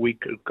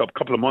week,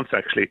 couple of months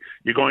actually,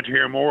 you're going to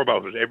hear more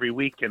about it every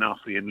week in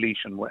Offaly and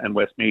Laois and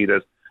Westmeath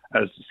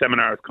as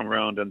seminars come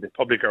around and the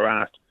public are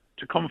asked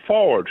to come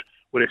forward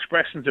with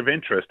expressions of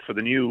interest for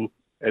the new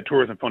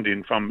tourism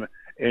funding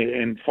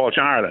in Fáilte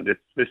Ireland.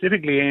 It's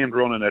specifically aimed,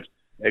 running at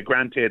a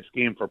grant aid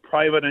scheme for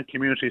private and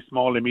community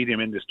small and medium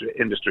industries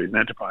and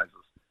enterprises.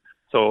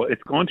 So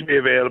it's going to be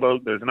available.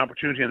 There's an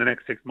opportunity in the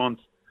next 6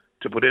 months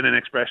to put in an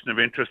expression of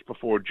interest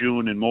before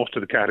June in most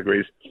of the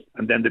categories,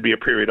 and then there'll be a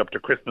period up to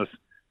Christmas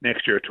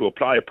next year to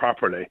apply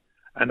properly.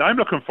 And I'm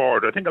looking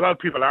forward. I think a lot of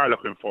people are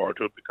looking forward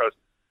to it because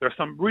there's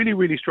some really,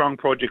 really strong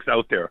projects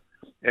out there.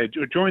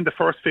 During the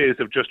first phase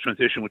of Just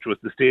Transition, which was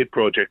the state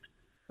project,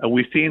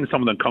 we've seen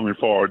some of them coming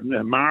forward.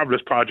 A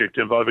marvellous project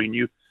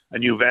involving a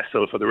new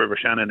vessel for the River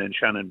Shannon and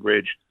Shannon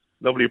Bridge.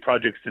 Lovely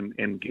projects in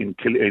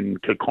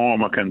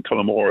Kilcormac and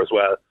Tullamore as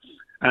well.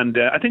 And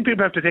I think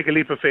people have to take a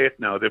leap of faith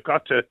now. They've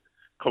got to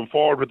come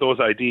forward with those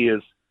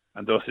ideas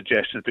and those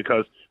suggestions,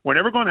 because we're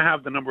never going to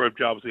have the number of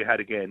jobs we had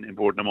again in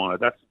Bord na Móna.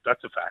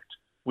 That's a fact.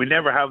 We'll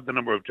never have the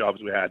number of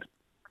jobs we had,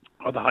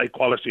 or the high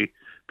quality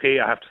pay,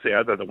 I have to say,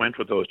 either that went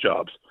with those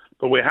jobs.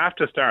 But we have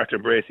to start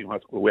embracing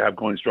what we have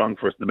going strong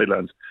for us in the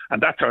Midlands,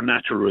 and that's our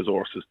natural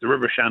resources, the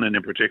River Shannon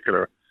in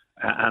particular,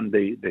 and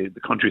the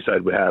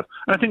countryside we have.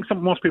 And I think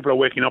most people are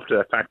waking up to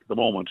that fact at the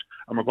moment,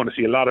 and we're going to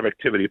see a lot of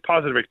activity,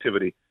 positive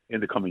activity, in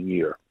the coming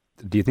year.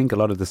 Do you think a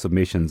lot of the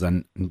submissions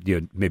and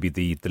maybe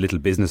the little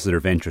businesses or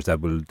ventures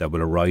that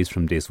will arise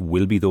from this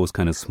will be those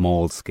kind of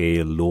small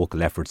scale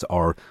local efforts,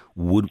 or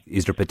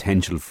is there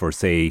potential for,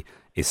 say,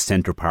 a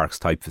Centre Parks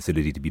type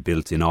facility to be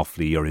built in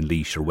Offaly or in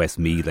Laois or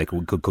Westmeath? Like,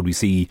 could we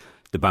see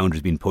the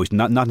boundaries being pushed?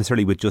 Not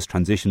necessarily with just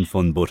transition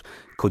fund, but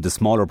could the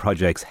smaller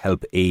projects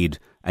help aid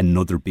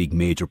another big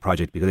major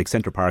project? Because like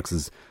Centre Parks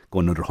is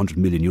going under €100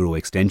 million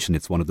extension.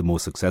 It's one of the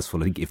most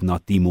successful, I think, if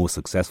not the most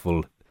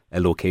successful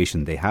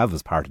location they have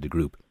as part of the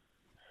group.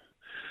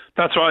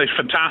 That's right.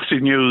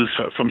 Fantastic news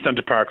from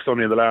Centre Parks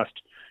only in the last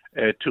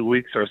 2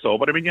 weeks or so.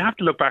 But I mean, you have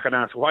to look back and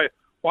ask, why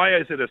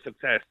is it a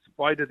success?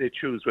 Why did they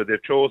choose where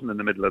they've chosen in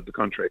the middle of the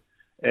country?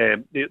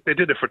 They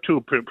did it for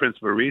two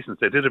principal reasons.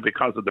 They did it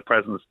because of the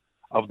presence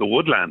of the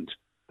woodland.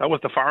 That was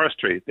the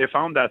forestry. They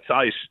found that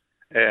site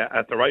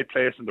at the right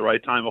place and the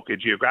right time. Okay,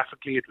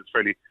 geographically, it was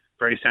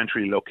very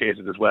centrally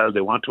located as well.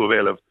 They want to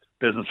avail of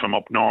business from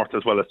up north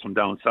as well as from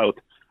down south,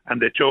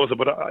 and they chose it.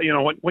 But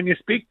when you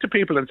speak to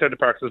people in Centre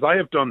Parks, as I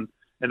have done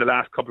in the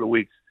last couple of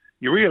weeks,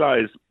 you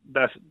realise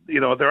that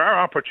there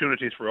are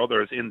opportunities for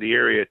others in the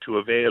area to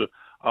avail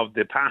of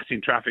the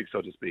passing traffic,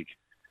 so to speak,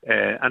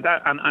 and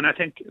I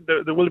think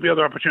there will be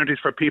other opportunities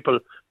for people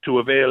to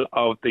avail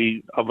of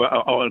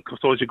I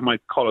suppose you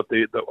might call it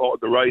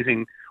the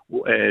rising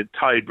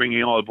tide,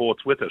 bringing all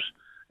boats with it.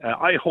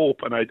 I hope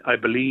and I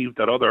believe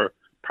that other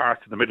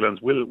parts of the Midlands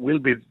will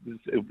be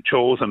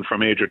chosen for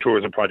major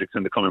tourism projects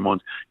in the coming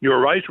months. You're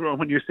right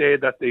when you say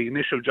that the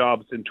initial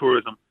jobs in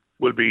tourism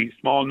will be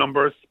small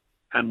numbers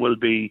and will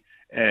be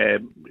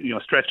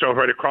stretched out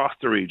right across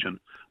the region.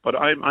 But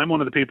I'm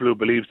one of the people who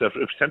believes that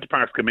if Centre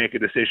Parks can make a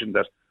decision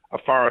that a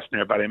forest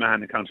near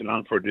Ballymahan in County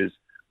Longford is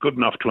good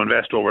enough to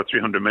invest over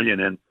 300 million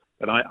in,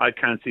 then I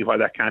can't see why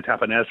that can't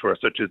happen elsewhere,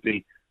 such as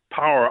the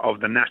power of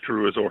the natural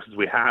resources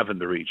we have in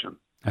the region.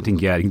 I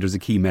think there's a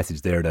key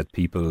message there that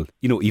people,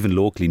 even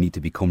locally need to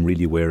become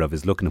really aware of,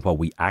 is looking at what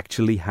we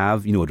actually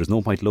have. There's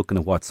no point looking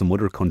at what some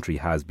other country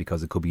has,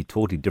 because it could be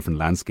totally different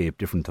landscape,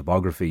 different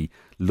topography.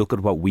 Look at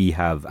what we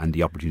have and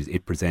the opportunities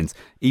it presents.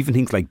 Even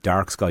things like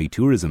dark sky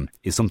tourism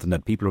is something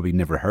that people probably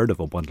never heard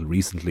of up until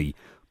recently.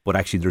 But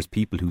actually there's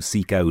people who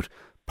seek out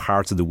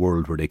parts of the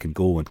world where they can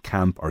go and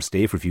camp or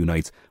stay for a few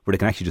nights where they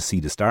can actually just see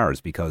the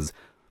stars, because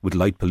with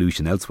light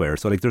pollution elsewhere.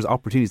 So there's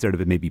opportunities there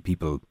that maybe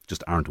people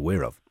just aren't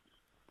aware of.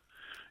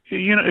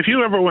 If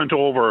you ever went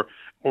over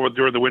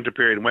during the winter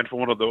period and went for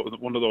one of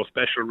those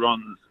special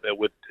runs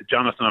with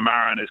Jonathan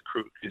O'Mara and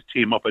his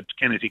team up at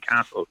Kennedy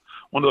Castle,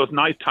 one of those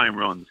nighttime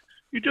runs,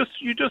 you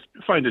just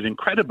find it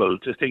incredible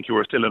to think you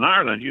were still in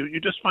Ireland. You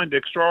just find it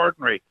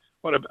extraordinary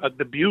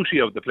the beauty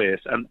of the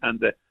place and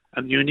the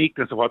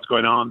uniqueness of what's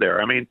going on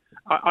there. I mean,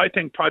 I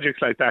think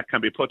projects like that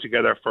can be put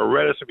together for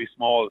relatively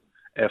small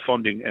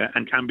funding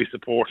and can be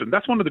supported. And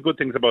that's one of the good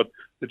things about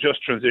the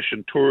Just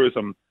Transition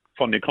tourism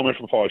funding coming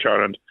from Paul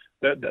Ciaran.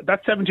 That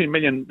 17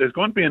 million, there's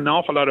going to be an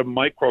awful lot of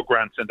micro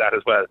grants in that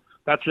as well.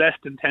 That's less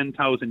than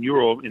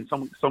 €10,000 in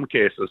some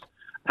cases,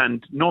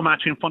 and no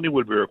matching funding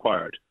will be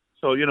required.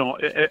 So,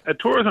 a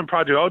tourism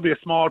project, albeit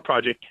a small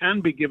project, can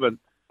be given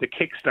the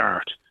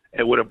kickstart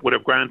with a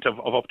grant of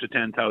up to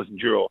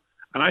 €10,000.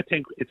 And I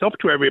think it's up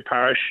to every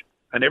parish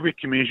and every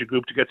community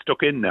group to get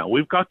stuck in now.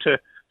 We've got to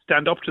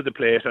stand up to the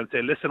plate and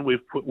say, listen,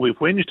 we've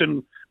whinged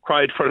and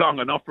cried for long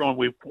enough, Ron.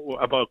 We've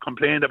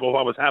complained about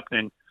what was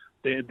happening.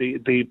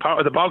 The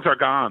bogs are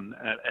gone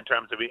in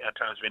terms of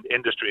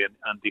industry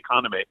and the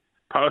economy.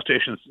 Power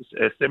stations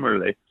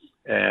similarly.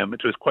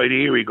 It was quite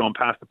eerie going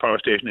past the power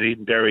station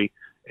in Edenderry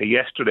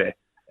yesterday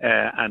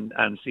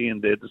and seeing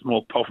the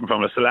smoke puffing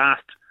from us.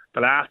 The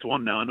last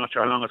one now. I'm not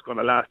sure how long it's going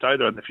to last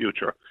either in the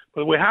future.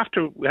 But we have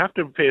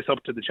to face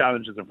up to the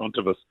challenges in front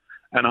of us.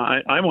 And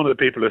I'm one of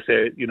the people who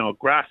say,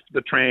 grasp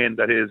the train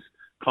that is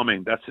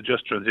coming. That's the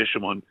Just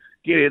Transition one.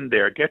 Get in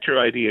there. Get your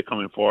idea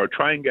coming forward.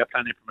 Try and get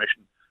planning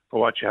permission for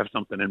what you have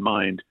something in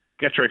mind.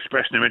 Get your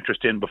expression of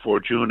interest in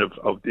before June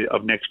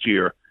of next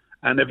year,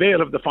 and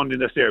avail of the funding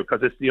that's there,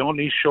 because it's the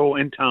only show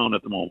in town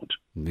at the moment.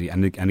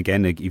 And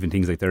again, even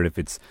things like that,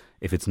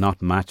 if it's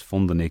not match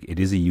funding, it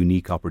is a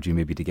unique opportunity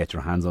maybe to get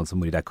your hands on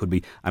somebody that could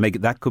be, and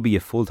that could be a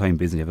full-time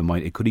business you have in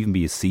mind. It could even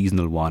be a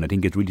seasonal one. I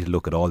think it's really to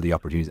look at all the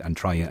opportunities and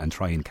try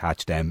and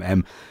catch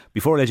them.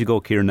 Before I let you go,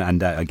 Ciaran,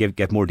 and I'll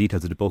get more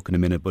details of the book in a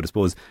minute, but I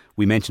suppose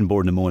we mentioned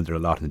Bord na Mór there a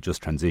lot in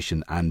Just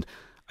Transition, and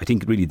I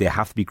think really they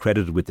have to be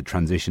credited with the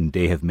transition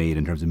they have made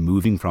in terms of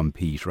moving from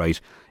peat right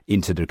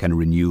into the kind of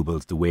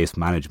renewables, the waste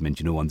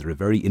management, and they're a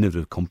very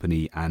innovative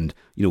company, and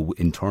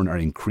in turn are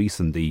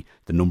increasing the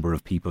number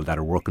of people that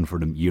are working for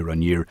them year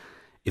on year.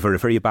 If I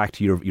refer you back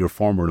to your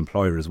former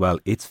employer as well,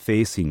 it's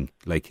facing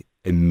like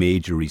a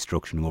major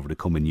restructuring over the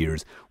coming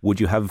years. Would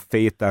you have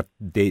faith that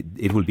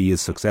it will be as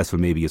successful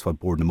maybe as what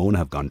Bord na Mór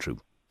have gone through?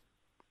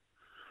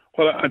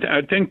 Well,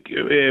 I think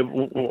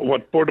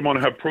what Bord na Mór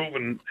have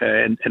proven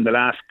in the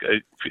last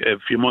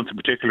few months in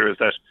particular is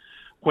that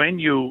when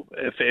you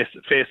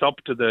face up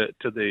to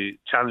the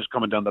challenge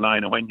coming down the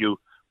line, and when you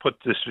put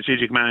the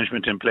strategic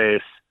management in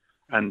place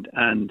and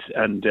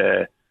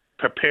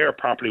prepare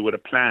properly with a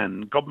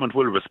plan, government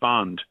will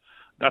respond.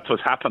 That's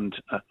what's happened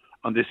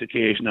on this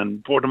occasion,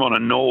 and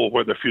Pordenone know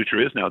where their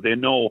future is now. They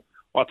know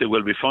what they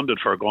will be funded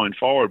for going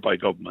forward by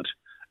government,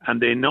 and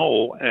they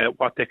know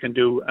what they can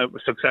do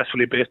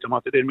successfully based on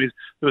what they did.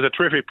 There was a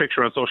terrific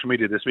picture on social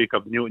media this week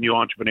of new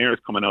entrepreneurs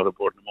coming out of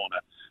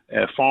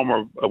Pordenone,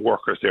 former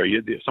workers there,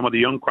 some of the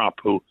young crop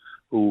who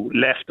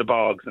left the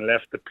bogs and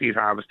left the peat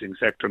harvesting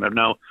sector and have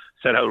now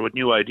set out with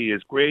new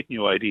ideas, great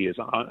new ideas,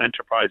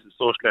 enterprises,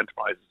 social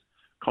enterprises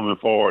coming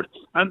forward.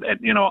 And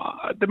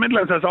the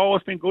Midlands has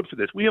always been good for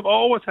this. We have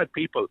always had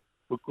people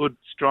with good,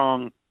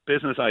 strong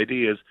business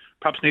ideas,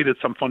 perhaps needed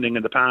some funding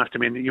in the past. I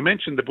mean, you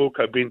mentioned the book.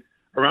 I've been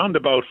around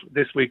about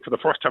this week for the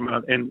first time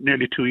in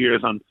nearly 2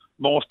 years on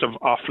most of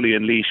Offaly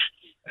and Laois.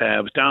 I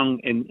was down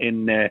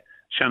in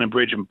Shannon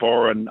Bridge and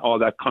Burr and all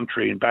that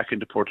country and back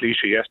into Port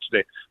Leisha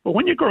yesterday. But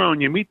when you go around,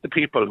 you meet the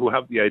people who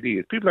have the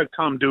ideas. People like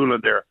Tom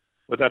Doolan there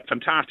with that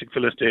fantastic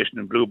filling station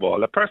in Blue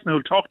Ball, a person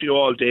who'll talk to you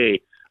all day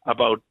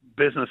about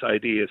business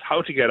ideas,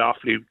 how to get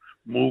Offaly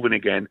moving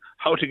again,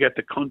 how to get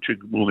the country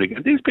moving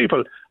again. These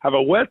people have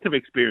a wealth of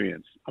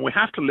experience, and we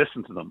have to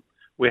listen to them.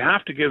 We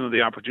have to give them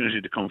the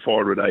opportunity to come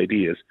forward with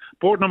ideas.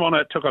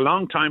 Pordenone took a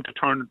long time to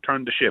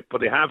turn the ship,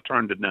 but they have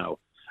turned it now,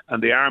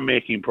 and they are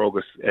making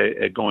progress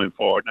going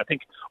forward. And I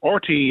think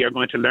RTE are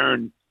going to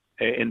learn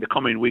in the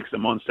coming weeks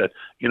and months that,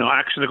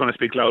 actions are going to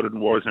speak louder than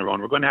words in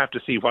Iran. We're going to have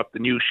to see what the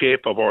new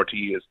shape of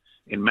RTE is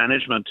in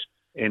management,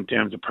 in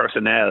terms of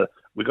personnel.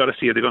 We've got to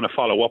see if they're going to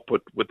follow up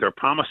with their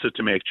promises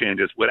to make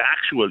changes, with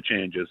actual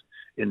changes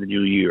in the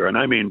new year. And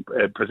I mean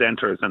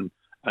presenters and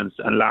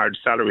large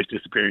salaries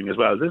disappearing as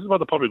well. This is what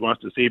the public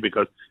wants to see,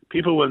 because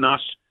people will not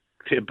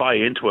buy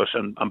into it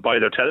and buy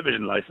their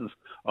television license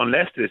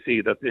unless they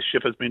see that this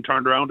ship has been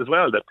turned around as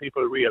well, that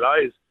people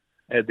realise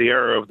the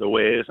error of the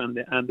ways and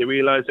they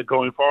realise that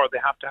going forward they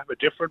have to have a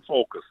different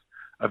focus,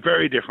 a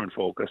very different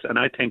focus. And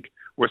I think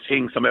we're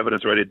seeing some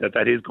evidence already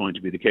that is going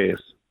to be the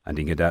case. I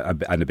think and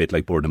a bit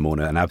like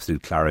Pordenone, an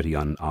absolute clarity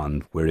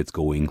on where it's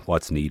going,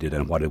 what's needed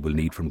and what it will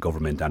need from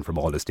government and from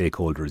all the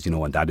stakeholders,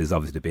 and that is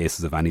obviously the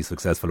basis of any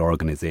successful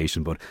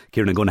organisation. But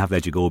Ciaran, I'm going to have to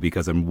let you go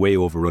because I'm way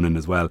overrunning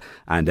as well.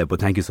 And but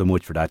thank you so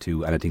much for that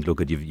too. And I think,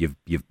 look, you've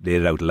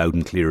laid it out loud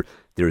and clear.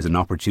 There is an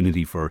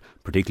opportunity for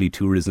particularly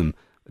tourism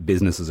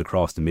businesses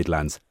across the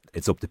Midlands.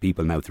 It's up to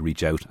people now to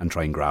reach out and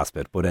try and grasp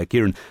it. But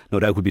Ciaran, no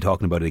doubt we'll be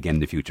talking about it again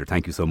in the future.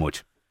 Thank you so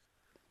much.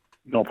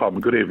 No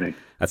problem. Good evening.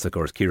 That's, of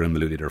course, Ciaran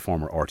Mullolly, their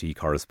former RTE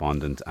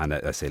correspondent. And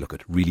I say,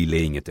 look, really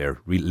laying it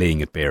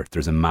bare.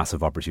 There's a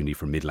massive opportunity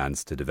for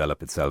Midlands to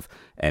develop itself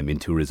in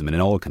tourism and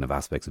in all kind of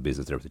aspects of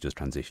business there with the Just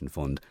Transition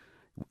Fund.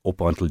 Up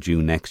until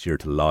June next year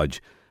to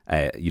lodge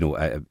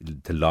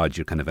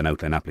your kind of an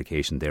outline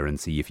application there and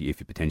see if you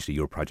potentially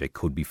your project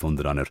could be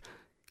funded on it.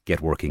 Get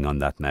working on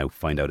that now,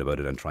 find out about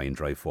it and try and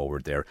drive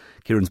forward there.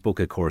 Ciaran's book,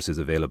 of course, is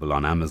available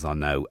on Amazon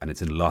now and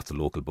it's in lots of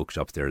local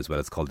bookshops there as well.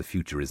 It's called The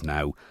Future Is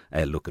Now.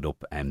 Look it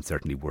up,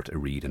 certainly worth a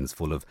read, and it's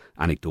full of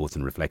anecdotes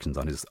and reflections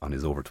on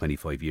his over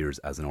 25 years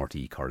as an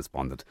RTE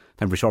correspondent.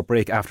 Time for a short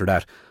break. After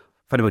that,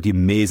 find out about the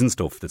amazing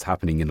stuff that's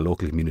happening in the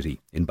local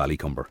community in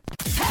Ballycumber.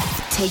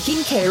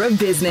 Taking care of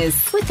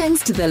business with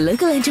thanks to the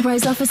local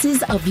enterprise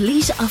offices of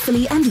Laois,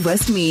 Offaly and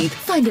Westmeath.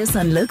 Find us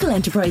on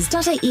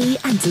localenterprise.ie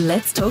and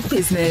let's talk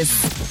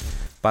business.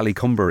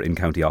 Ballycumber in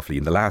County Offaly,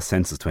 in the last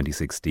census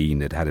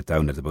 2016, it had it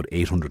down at about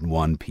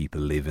 801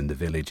 people live in the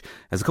village.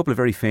 There's a couple of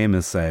very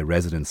famous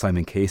residents,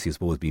 Simon Casey I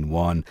suppose being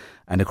one,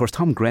 and of course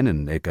Tom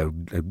Grennan, a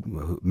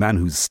man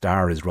whose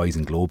star is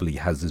rising globally,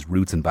 has his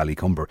roots in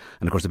Ballycumber,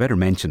 and of course I better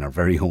mention our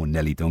very own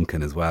Nellie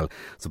Duncan as well.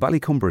 So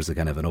Ballycumber is a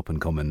kind of an up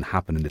and coming,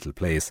 happening little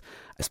place,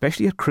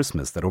 especially at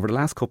Christmas, that over the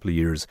last couple of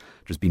years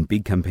there's been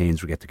big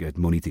campaigns to get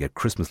money to get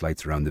Christmas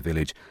lights around the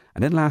village,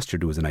 and then last year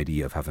there was an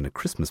idea of having a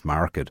Christmas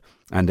market,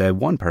 and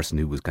one person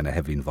who was kind of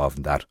heavily involved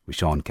in that was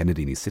Sean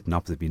Kennedy, and he's sitting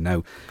opposite me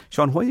now.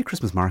 Sean, why a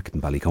Christmas market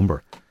in Ballycumber?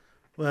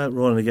 Well,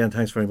 Ronan, again,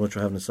 thanks very much for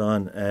having us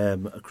on.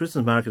 A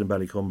Christmas market in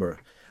Ballycumber.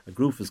 A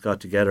group has got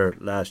together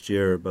last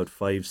year about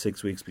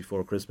 5-6 weeks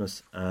before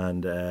Christmas,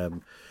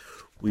 and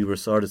we were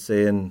sort of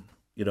saying,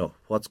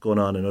 what's going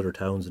on in other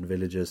towns and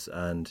villages,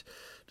 and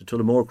the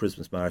Tullamore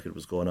Christmas market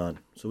was going on.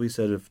 So we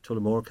said, if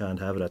Tullamore can't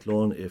have it,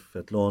 Athlone, if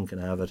Athlone can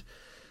have it,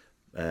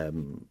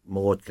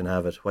 Moat can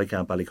have it, why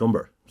can't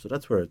Ballycumber? So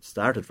that's where it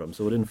started from.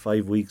 So within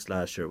 5 weeks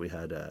last year we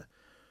had a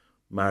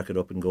market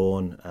up and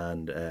going,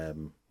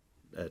 and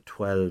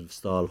 12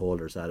 stall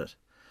holders at it,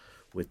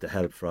 with the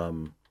help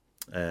from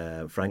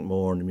Frank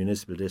Moore in the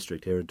municipal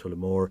district here in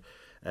Tullamore.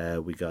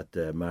 We got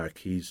the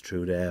marquees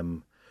through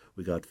them.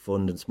 We got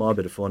funding, small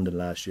bit of funding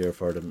last year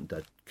for them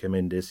that came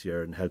in this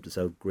year and helped us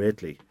out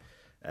greatly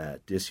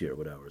this year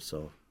with ours.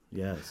 So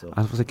yeah, so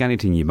I was like,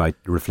 anything you might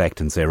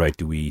reflect and say, right,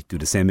 do we do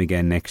the same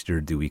again next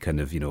year? Do we kind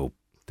of, do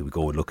we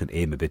go and look and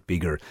aim a bit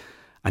bigger?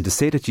 And to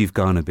say that you've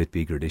gone a bit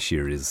bigger this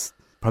year is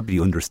probably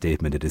the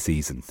understatement of the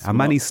season. How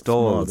many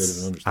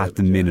stalls at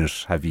the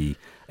minute have you?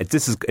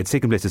 It's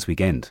taking place this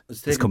weekend.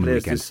 It's taking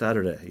place this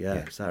Saturday,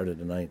 Saturday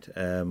the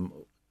 9th.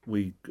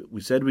 we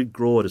said we'd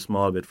grow it a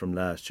small bit from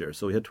last year.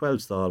 So we had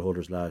 12 stall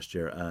holders last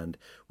year, and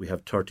we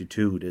have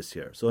 32 this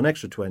year. So an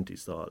extra 20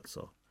 stalls.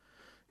 So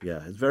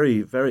yeah, it's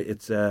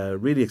it's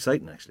really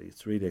exciting actually.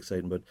 It's really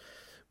exciting. But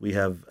we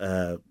have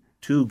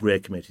two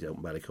great committees out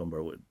in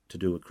Ballycumber to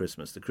do with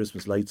Christmas: the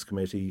Christmas Lights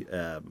Committee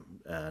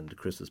and the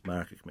Christmas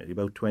Market Committee.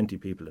 About 20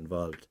 people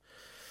involved.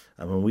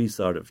 And when we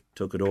sort of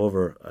took it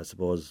over, I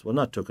suppose, well,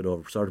 not took it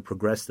over, sort of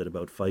progressed it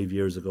about 5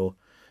 years ago.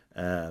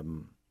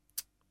 Everyone's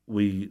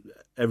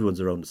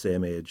around the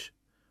same age.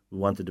 We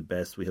wanted the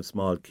best. We have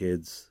small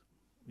kids,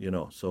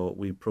 so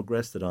we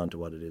progressed it on to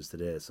what it is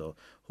today. So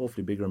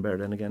hopefully bigger and better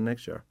then again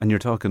next year. And you're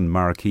talking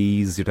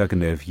marquees, you're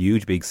talking a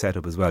huge big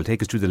setup as well.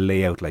 Take us through the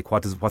layout. Like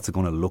what's it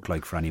going to look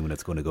like for anyone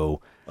that's going to go?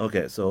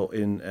 Okay, so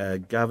in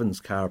Gavin's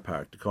car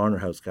park, the Corner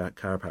House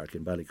car park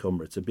in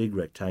Ballycumber, it's a big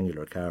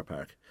rectangular car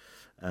park.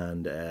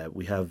 And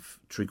we have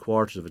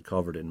 3/4 of it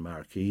covered in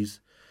marquees.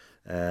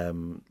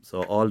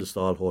 So all the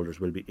stall holders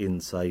will be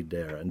inside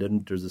there, and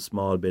then there's a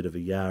small bit of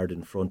a yard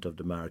in front of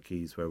the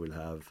marquees where we'll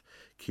have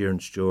Ciaran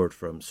Stewart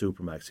from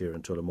Supermax here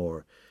in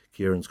Tullamore.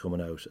 Ciaran's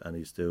coming out and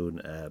he's doing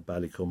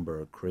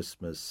Ballycumber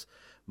Christmas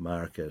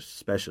Market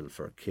special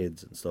for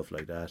kids and stuff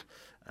like that.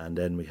 And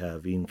then we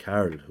have Ian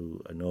Carroll,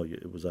 who I know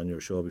it was on your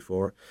show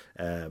before,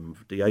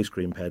 the ice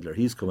cream peddler.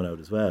 He's coming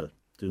out as well,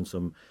 doing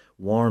some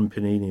warm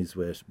paninis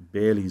with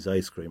Bailey's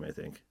ice cream, I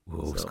think. I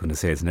was going to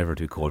say it's never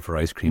too cold for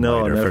ice cream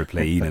either. Fair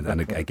play,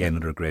 and again,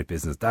 another great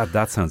business.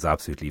 That sounds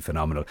absolutely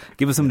phenomenal.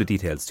 Give us some of the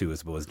details too, I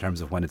suppose, in terms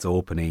of when it's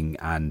opening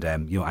and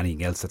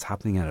anything else that's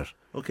happening in it.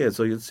 Okay,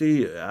 so you'll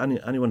see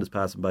anyone that's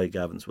passing by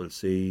Gavin's will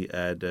see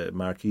the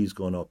marquees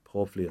going up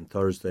hopefully on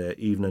Thursday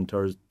evening,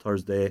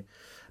 Thursday,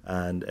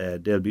 and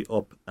they'll be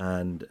up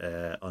and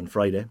on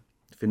Friday.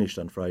 Finished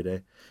on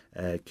Friday.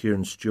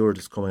 Ciaran Stewart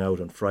is coming out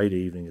on Friday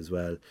evening as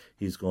well.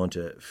 He's going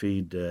to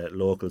feed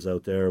locals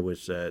out there with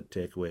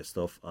takeaway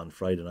stuff on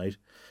Friday night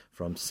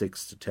from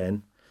 6 to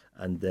 10.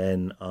 And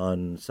then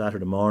on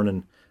Saturday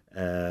morning,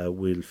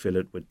 we'll fill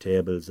it with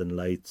tables and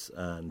lights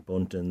and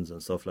buntings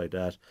and stuff like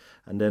that.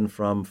 And then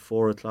from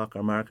 4 o'clock,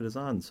 our market is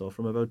on. So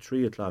from about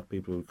 3 o'clock,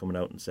 people will be coming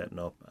out and setting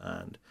up.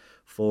 And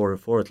 4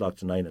 o'clock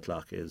to 9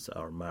 o'clock is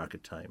our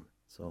market time.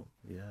 So,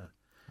 yeah.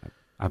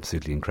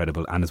 Absolutely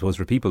incredible. And I suppose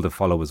for people to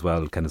follow as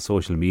well, kind of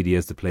social media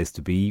is the place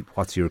to be.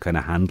 What's your kind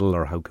of handle,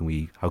 or how can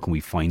we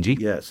find you?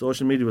 Yeah,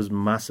 social media was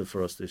massive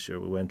for us this year.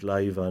 We went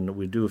live and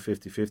we do a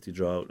 50-50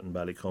 draw out in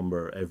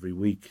Ballycumber every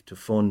week to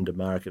fund the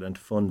market and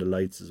to fund the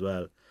lights as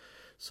well.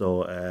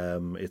 So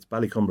it's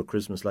Ballycumber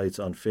Christmas Lights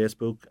on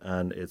Facebook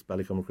and it's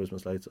Ballycumber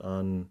Christmas Lights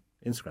on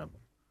Instagram.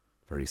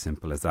 Very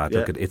simple as that. Yeah,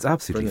 look, it's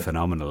absolutely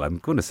phenomenal. I'm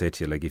going to say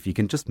to you, like, if you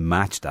can just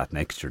match that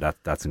next year,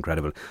 that's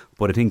incredible.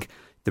 But I think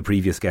the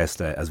previous guest,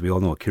 as we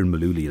all know, Ciaran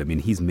Mullolly, I mean,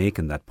 he's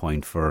making that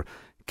point for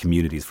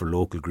communities, for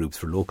local groups,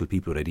 for local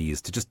people with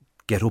ideas to just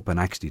get up and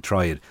actually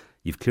try it.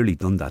 You've clearly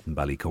done that in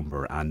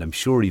Ballycumber, and I'm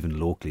sure even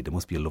locally there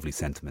must be a lovely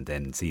sentiment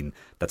then seeing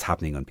that's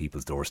happening on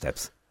people's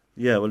doorsteps.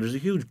 Yeah, well, there's a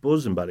huge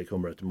buzz in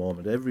Ballycumber at the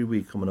moment. Every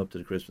week coming up to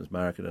the Christmas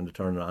market and the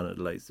turning on of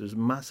the lights, there's a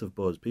massive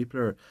buzz.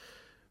 People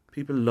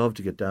love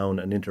to get down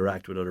and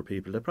interact with other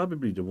people. They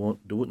probably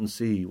wouldn't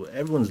see.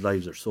 Everyone's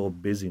lives are so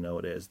busy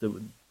nowadays.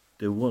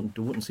 They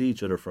wouldn't see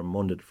each other from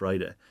Monday to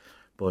Friday.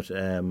 But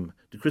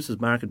the Christmas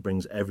market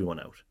brings everyone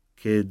out.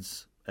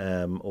 Kids,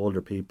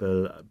 older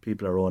people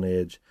our own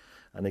age.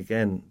 And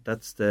again,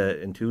 that's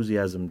the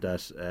enthusiasm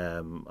that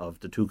of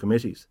the two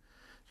committees.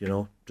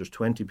 There's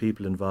 20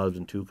 people involved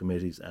in two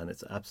committees, and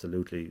it's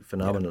absolutely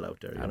phenomenal out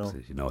there.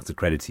 Absolutely. It's a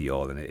credit to you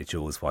all, and it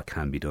shows what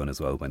can be done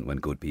as well when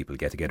good people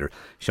get together.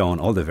 Sean,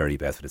 all the very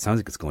best, but it sounds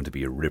like it's going to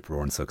be a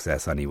rip-roaring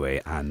success anyway,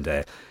 and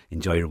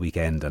enjoy your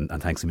weekend, and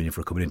thanks a million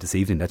for coming in this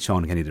evening. That's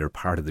Sean Kenny. They're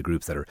part of the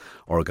groups that are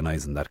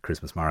organising that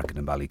Christmas market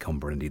in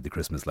Ballycumber, indeed the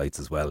Christmas lights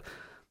as well.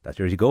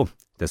 There you go.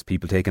 There's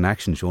people taking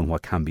action, showing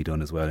what can be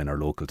done as well in our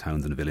local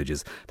towns and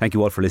villages. Thank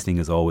you all for listening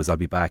as always. I'll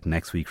be back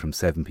next week from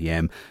 7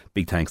 p.m.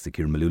 Big thanks to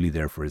Ciaran Mullolly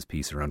there for his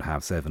piece around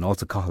 7:30.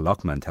 Also Cathal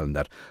Loughman telling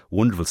that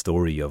wonderful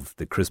story of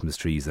the Christmas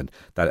trees and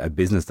that a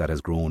business that has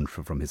grown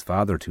from his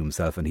father to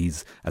himself, and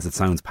he's, as it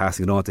sounds,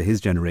 passing it on to his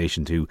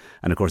generation too.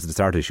 And of course at the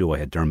start of the show I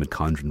had Dermot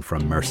Condron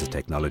from Mersus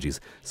Technologies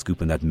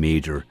scooping that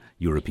major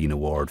European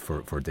award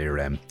for their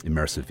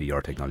immersive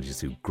VR technologies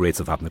too. Great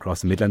stuff happening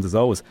across the Midlands as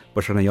always.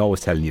 But I'm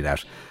always telling you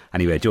that.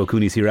 Anyway, Joe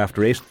Cooney's here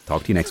after 8.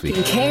 Talk to you next week.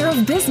 Taking Care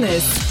of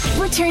Business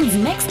returns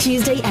next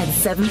Tuesday at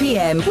 7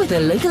 p.m. with the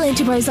local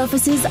enterprise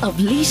offices of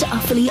Laois,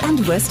 Offaly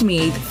and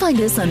Westmeath.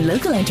 Find us on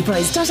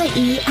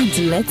localenterprise.ie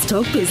and let's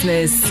talk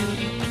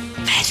business.